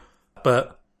working on.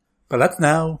 But let's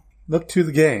now look to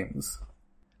the games.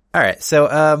 All right,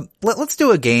 so let's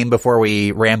do a game before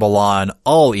we ramble on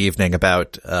all evening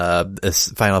about this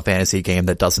Final Fantasy game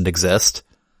that doesn't exist.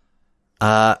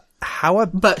 But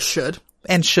should.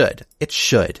 And should. It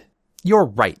should. You're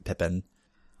right, Pippin.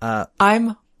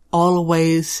 I'm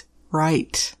always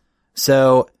right.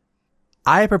 So,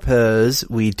 I propose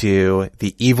we do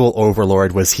The Evil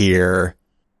Overlord Was Here,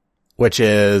 which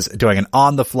is doing an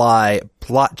on-the-fly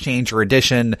plot changer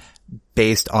edition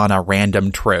based on a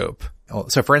random trope.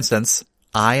 So, for instance,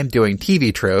 I am doing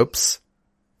TV tropes,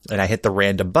 and I hit the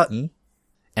random button,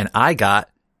 and I got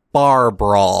Bar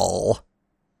Brawl.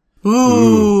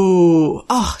 Ooh.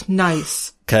 Oh,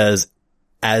 nice. Cause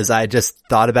as I just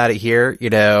thought about it here,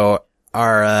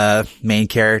 our main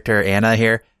character, Anna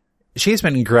here, she's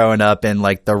been growing up in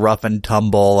like the rough and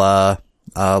tumble,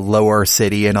 lower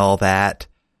city and all that,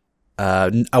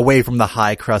 away from the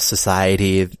high crust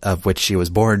society of which she was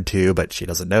born to, but she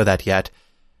doesn't know that yet.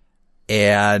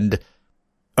 And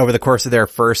over the course of their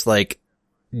first like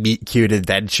meet cute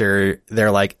adventure,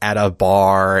 they're like at a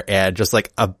bar and just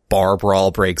like a bar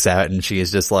brawl breaks out and she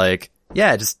is just like,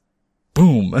 yeah, just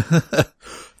boom.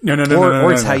 No,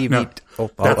 Or it's how you meet.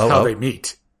 That's how they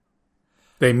meet.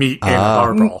 They meet in a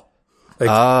bar brawl.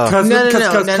 Like, No,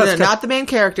 not the main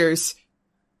characters.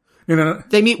 No.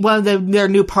 They meet one of their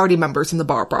new party members in the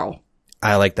bar brawl.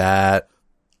 I like that.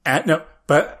 No,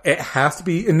 but it has to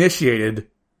be initiated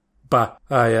by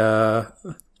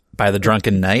the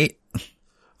drunken knight.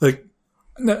 Like,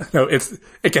 no,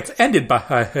 it gets ended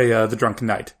by the drunken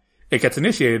knight. It gets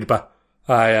initiated by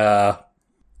our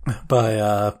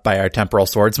temporal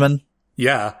swordsman.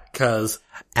 Yeah, cause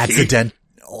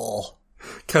accidental.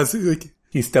 Cause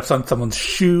he steps on someone's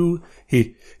shoe.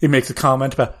 He makes a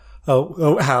comment about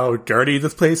how dirty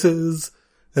this place is.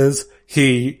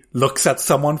 He looks at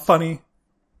someone funny.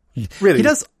 Really, he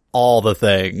does all the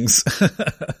things.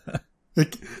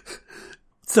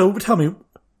 So tell me,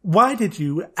 why did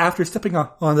you, after stepping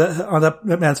on that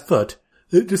man's foot,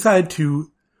 decide to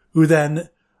then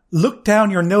look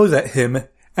down your nose at him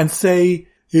and say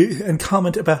and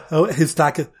comment about his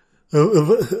lack of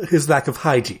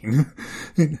hygiene?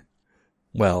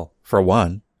 Well, for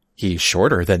one, he's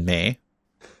shorter than me.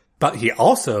 But he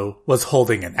also was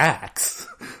holding an axe.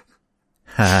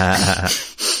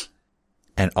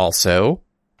 And also,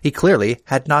 he clearly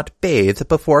had not bathed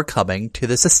before coming to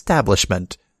this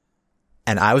establishment.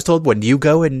 And I was told when you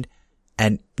go and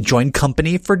join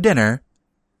company for dinner,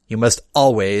 you must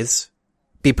always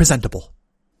be presentable.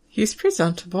 He's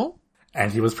presentable.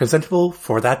 And he was presentable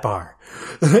for that bar.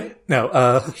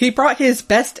 He brought his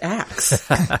best axe.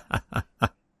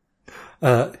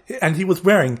 And he was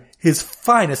wearing his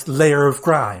finest layer of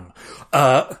grime.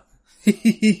 No,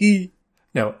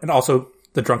 and also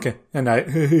the drunken, and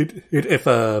if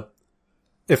a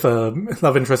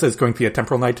love interest is going to be a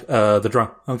temporal knight, the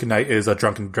drunken knight is a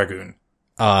drunken dragoon.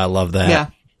 Oh, I love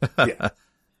that. Yeah.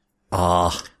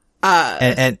 Yeah.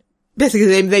 And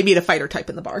basically they meet a fighter type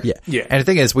in the bar. Yeah. And the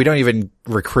thing is, we don't even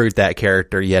recruit that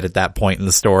character yet at that point in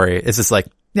the story. It's just like,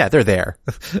 yeah, they're there.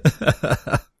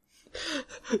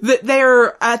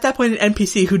 They're at that point an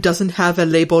NPC who doesn't have a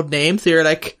labeled name, so you're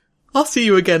like, I'll see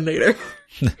you again later.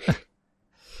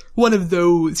 One of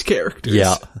those characters.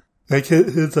 Yeah. Like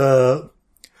his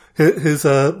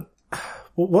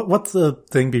what's the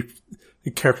thing the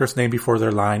character's name before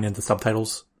their line in the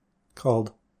subtitles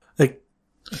called? Like,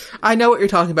 I know what you're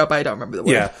talking about, but I don't remember the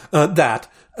word. Yeah, that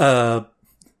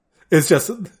is just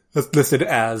listed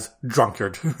as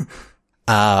drunkard.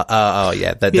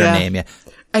 Yeah, their name, yeah.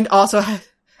 And also,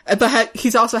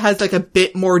 he's also has like a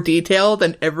bit more detail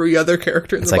than every other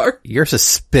character in the bar. You're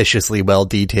suspiciously well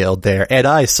detailed there, and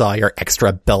I saw your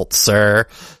extra belt, sir.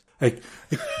 And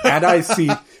I see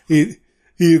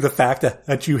the fact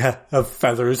that you have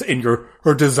feathers in your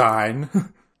design.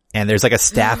 And there's like a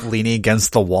staff leaning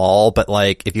against the wall, but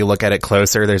like if you look at it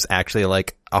closer, there's actually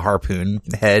like a harpoon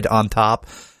head on top.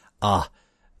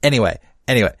 Anyway.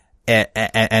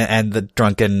 And the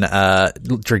drunken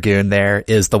dragoon there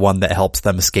is the one that helps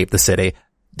them escape the city.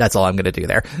 That's all I'm going to do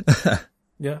there.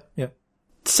 Yeah.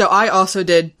 So I also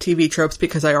did TV tropes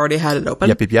because I already had it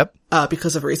open. Yep.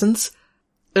 Because of reasons.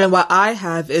 And what I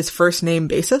have is first name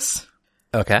basis.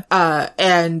 Okay.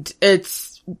 And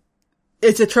it's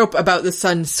a trope about the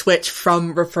sudden switch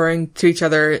from referring to each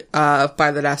other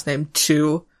by the last name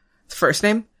to the first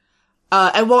name.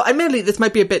 And well, admittedly, this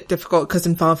might be a bit difficult because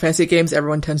in Final Fantasy games,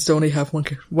 everyone tends to only have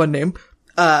one name.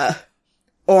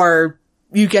 Or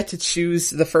you get to choose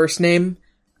the first name,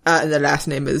 and the last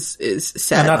name is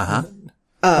set. Not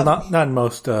in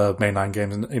most mainline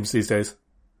games these days.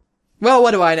 Well,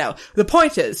 what do I know? The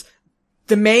point is,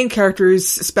 the main characters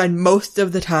spend most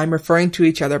of the time referring to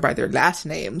each other by their last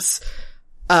names,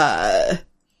 because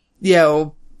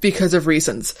of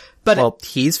reasons. But well,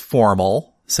 he's formal.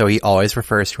 So he always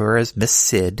refers to her as Miss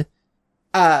Sid.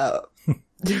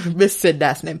 Miss Sid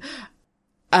last name.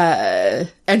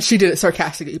 And she did it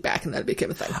sarcastically back and then it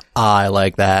became a thing. I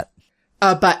like that.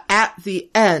 But at the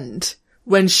end,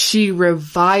 when she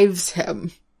revives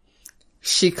him,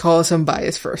 she calls him by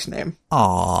his first name.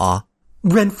 Aww.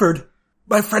 Renford.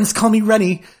 My friends call me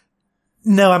Rennie.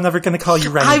 No, I'm never gonna call you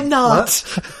Rennie. I'm not.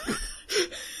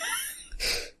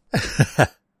 And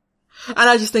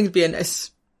I just think it'd be a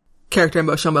nice character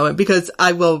emotional moment because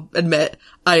I will admit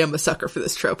I am a sucker for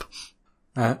this trope.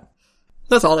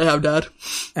 That's all I have, Dad.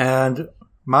 And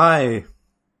my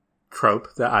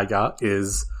trope that I got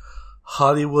is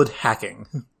Hollywood hacking.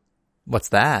 What's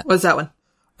that? What's that one?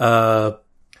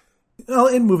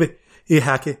 In movie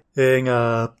hacking,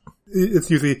 it's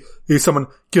usually someone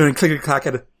doing click-a-clack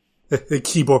at a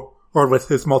keyboard or with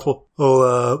his multiple,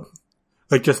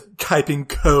 just typing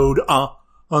code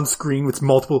on screen with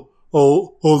multiple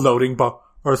loading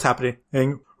bars happening.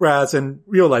 Whereas in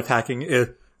real life hacking,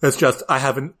 it's just, I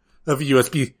haven't of a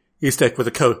USB stick with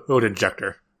a code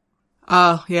injector.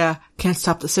 Oh, yeah. Can't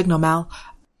stop the signal, Mal.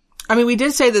 I mean, we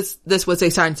did say this was a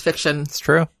science fiction It's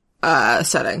true.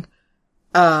 setting.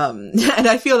 And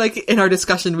I feel like in our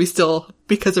discussion, we still,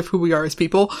 because of who we are as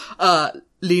people,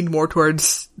 lean more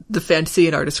towards the fantasy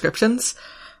in our descriptions.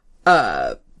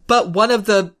 But one of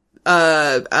the,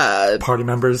 Party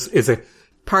members is a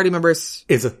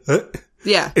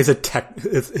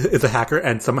hacker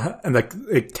and somehow, and like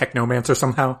a technomancer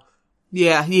somehow.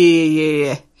 Yeah.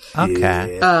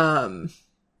 Okay.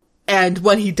 And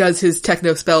when he does his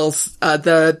techno spells,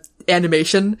 the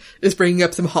animation is bringing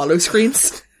up some hollow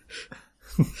screens.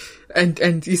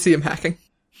 and you see him hacking.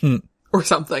 Or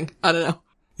something. I don't know.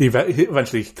 He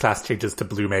eventually class changes to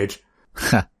Blue Mage.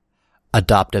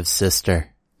 Adoptive sister.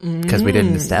 Because we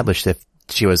didn't establish if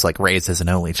she was like raised as an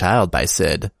only child by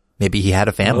Sid. Maybe he had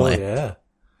a family. Oh,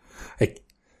 yeah.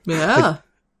 Yeah.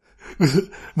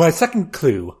 My second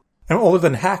clue. I'm older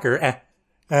than Hacker,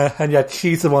 and yet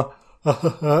she's the one,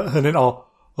 and in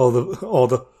all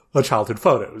the childhood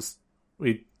photos.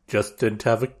 We just didn't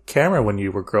have a camera when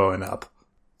you were growing up.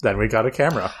 Then we got a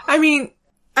camera. I mean,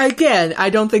 again, I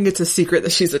don't think it's a secret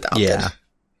that she's adopted. Yeah.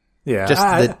 Yeah. Just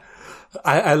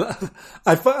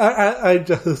I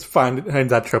just find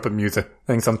that trope amusing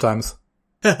sometimes.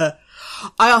 I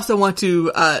also want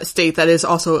to state that is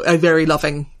also a very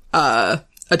loving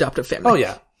adoptive family. Oh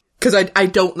yeah. Because I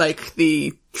don't like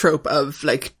the trope of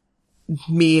like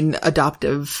mean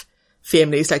adoptive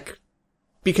families, like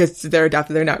because they're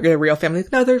adopted, they're not a real family.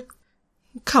 No,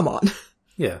 come on.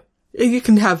 Yeah. You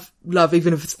can have love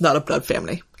even if it's not a blood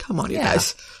family. Come on, you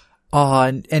guys. Oh,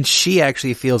 and she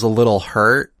actually feels a little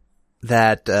hurt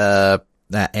that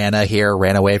Anna here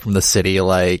ran away from the city,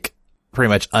 like, pretty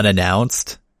much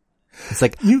unannounced. It's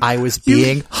like, I was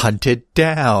being hunted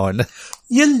down.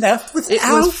 You left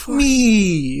without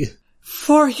me.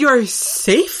 For your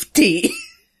safety.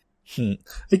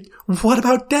 Like, what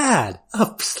about Dad?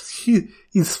 Oh,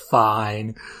 he's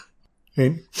fine.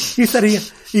 And he said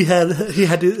he had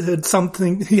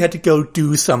to go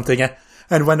do something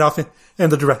and went off in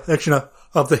the direction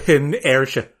of the hidden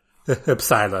airship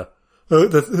silo.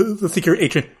 The secret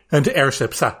agent and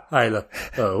airship silo.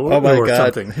 Oh my or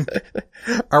God. Something.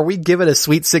 Are we given a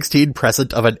Sweet 16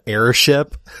 present of an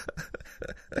airship?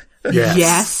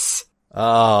 Yes.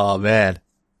 Oh man.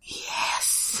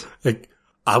 Yes. Like,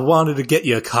 I wanted to get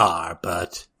you a car,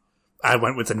 but I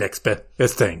went with the next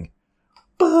best thing.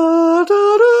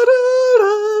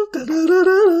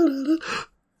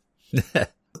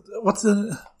 What's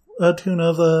the tune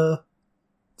of the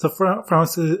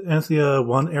Fantasy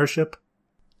 1 airship?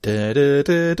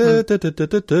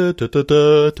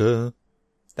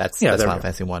 That's Final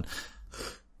Fantasy 1.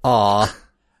 Aw.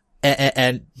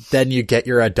 And then you get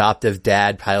your adoptive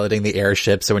dad piloting the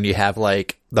airship, so when you have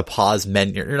like the pause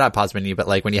menu, or not pause menu, but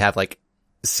like when you have like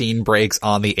scene breaks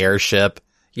on the airship,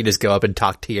 you just go up and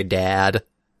talk to your dad.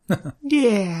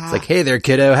 Yeah. It's like, hey there,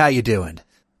 kiddo, how you doing?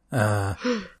 I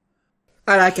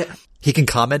like it. He can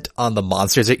comment on the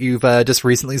monsters that you've just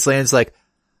recently slain. It's like,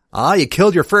 you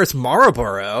killed your first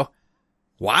Marlboro.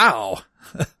 Wow.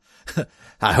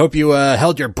 I hope you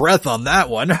held your breath on that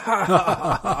one.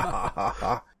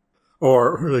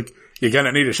 Or like, you're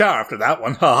gonna need a shower after that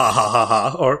one. Ha ha ha ha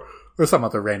ha. Or some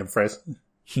other random phrase.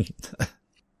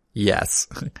 Yes.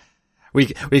 We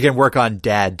can work on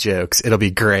dad jokes. It'll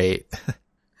be great.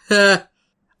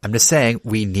 I'm just saying,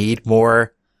 we need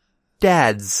more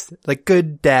dads, like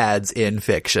good dads in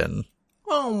fiction.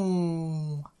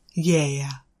 Oh,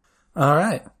 yeah. All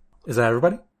right. Is that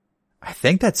everybody? I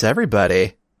think that's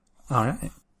everybody. All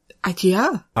right.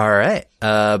 Yeah. All right.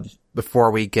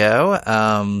 Before we go,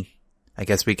 I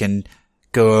guess we can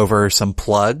go over some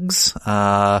plugs.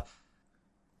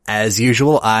 As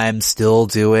usual, I'm still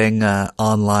doing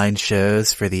online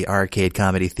shows for the Arcade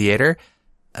Comedy Theater.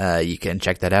 You can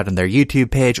check that out on their YouTube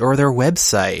page or their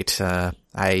website.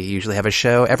 I usually have a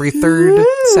show every third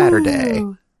Saturday.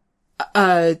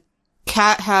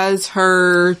 Kat has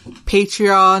her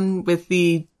Patreon with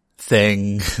the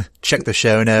thing. Check the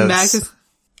show notes.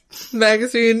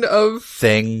 Magazine of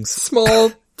things.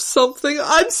 Small something.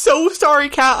 I'm so sorry,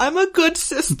 Kat. I'm a good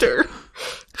sister.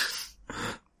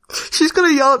 She's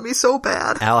gonna yell at me so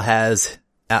bad. Al has,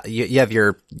 you have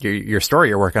your story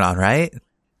you're working on, right?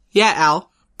 Yeah,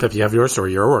 Al. Pip, you have your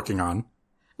story you're working on.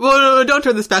 Well, no, don't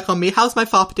turn this back on me. How's my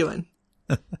fop doing?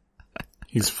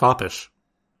 He's foppish.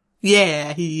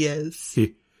 Yeah, he is.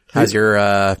 How's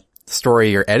your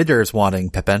story your editor's wanting,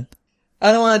 Pippin?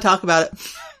 I don't want to talk about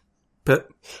it.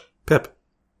 Pip,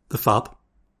 the fop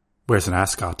wears an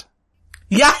ascot.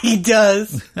 Yeah, he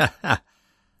does. All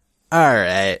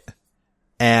right.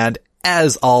 And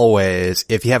As always,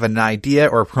 if you have an idea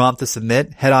or prompt to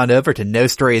submit, head on over to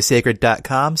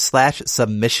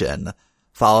nostorysacred.com/submission.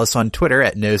 Follow us on Twitter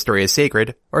at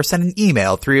nostorysacred or send an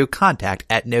email through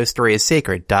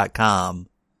contact@nostorysacred.com.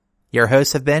 Your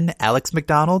hosts have been Alex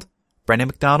McDonald, Brendan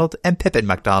McDonald, and Pippin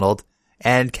McDonald,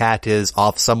 and Kat is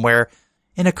off somewhere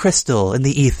in a crystal in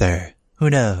the ether. Who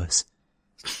knows?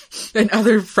 And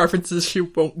other references she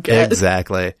won't get.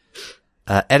 Exactly.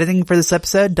 Editing for this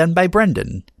episode done by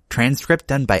Brendan. Transcript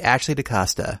done by Ashley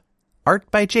DaCosta. Art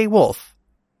by Jay Wolf.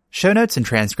 Show notes and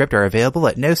transcript are available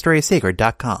at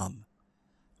nostorysacred.com.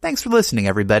 Thanks for listening,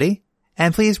 everybody.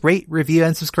 And please rate, review,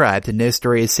 and subscribe to No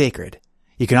Story is Sacred.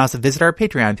 You can also visit our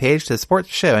Patreon page to support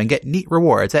the show and get neat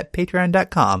rewards at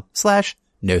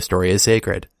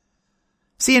patreon.com/nostoryyssacred.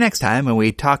 See you next time when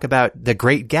we talk about The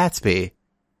Great Gatsby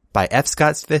by F.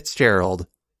 Scott Fitzgerald.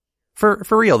 For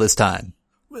real this time.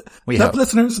 We hope.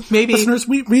 Listeners,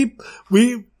 we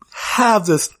have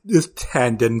this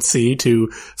tendency to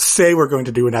say we're going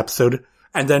to do an episode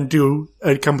and then do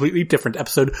a completely different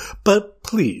episode, but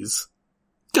please,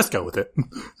 just go with it.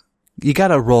 You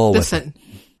gotta roll with it. Listen,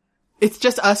 it's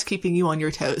just us keeping you on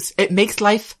your toes. It makes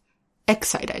life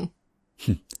exciting.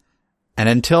 And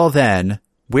until then,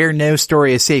 we're No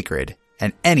Story is Sacred,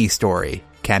 and any story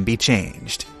can be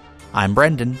changed. I'm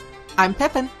Brendan. I'm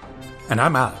Pippin. And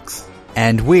I'm Alex.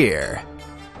 And we're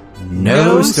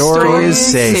No Story is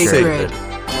Sacred.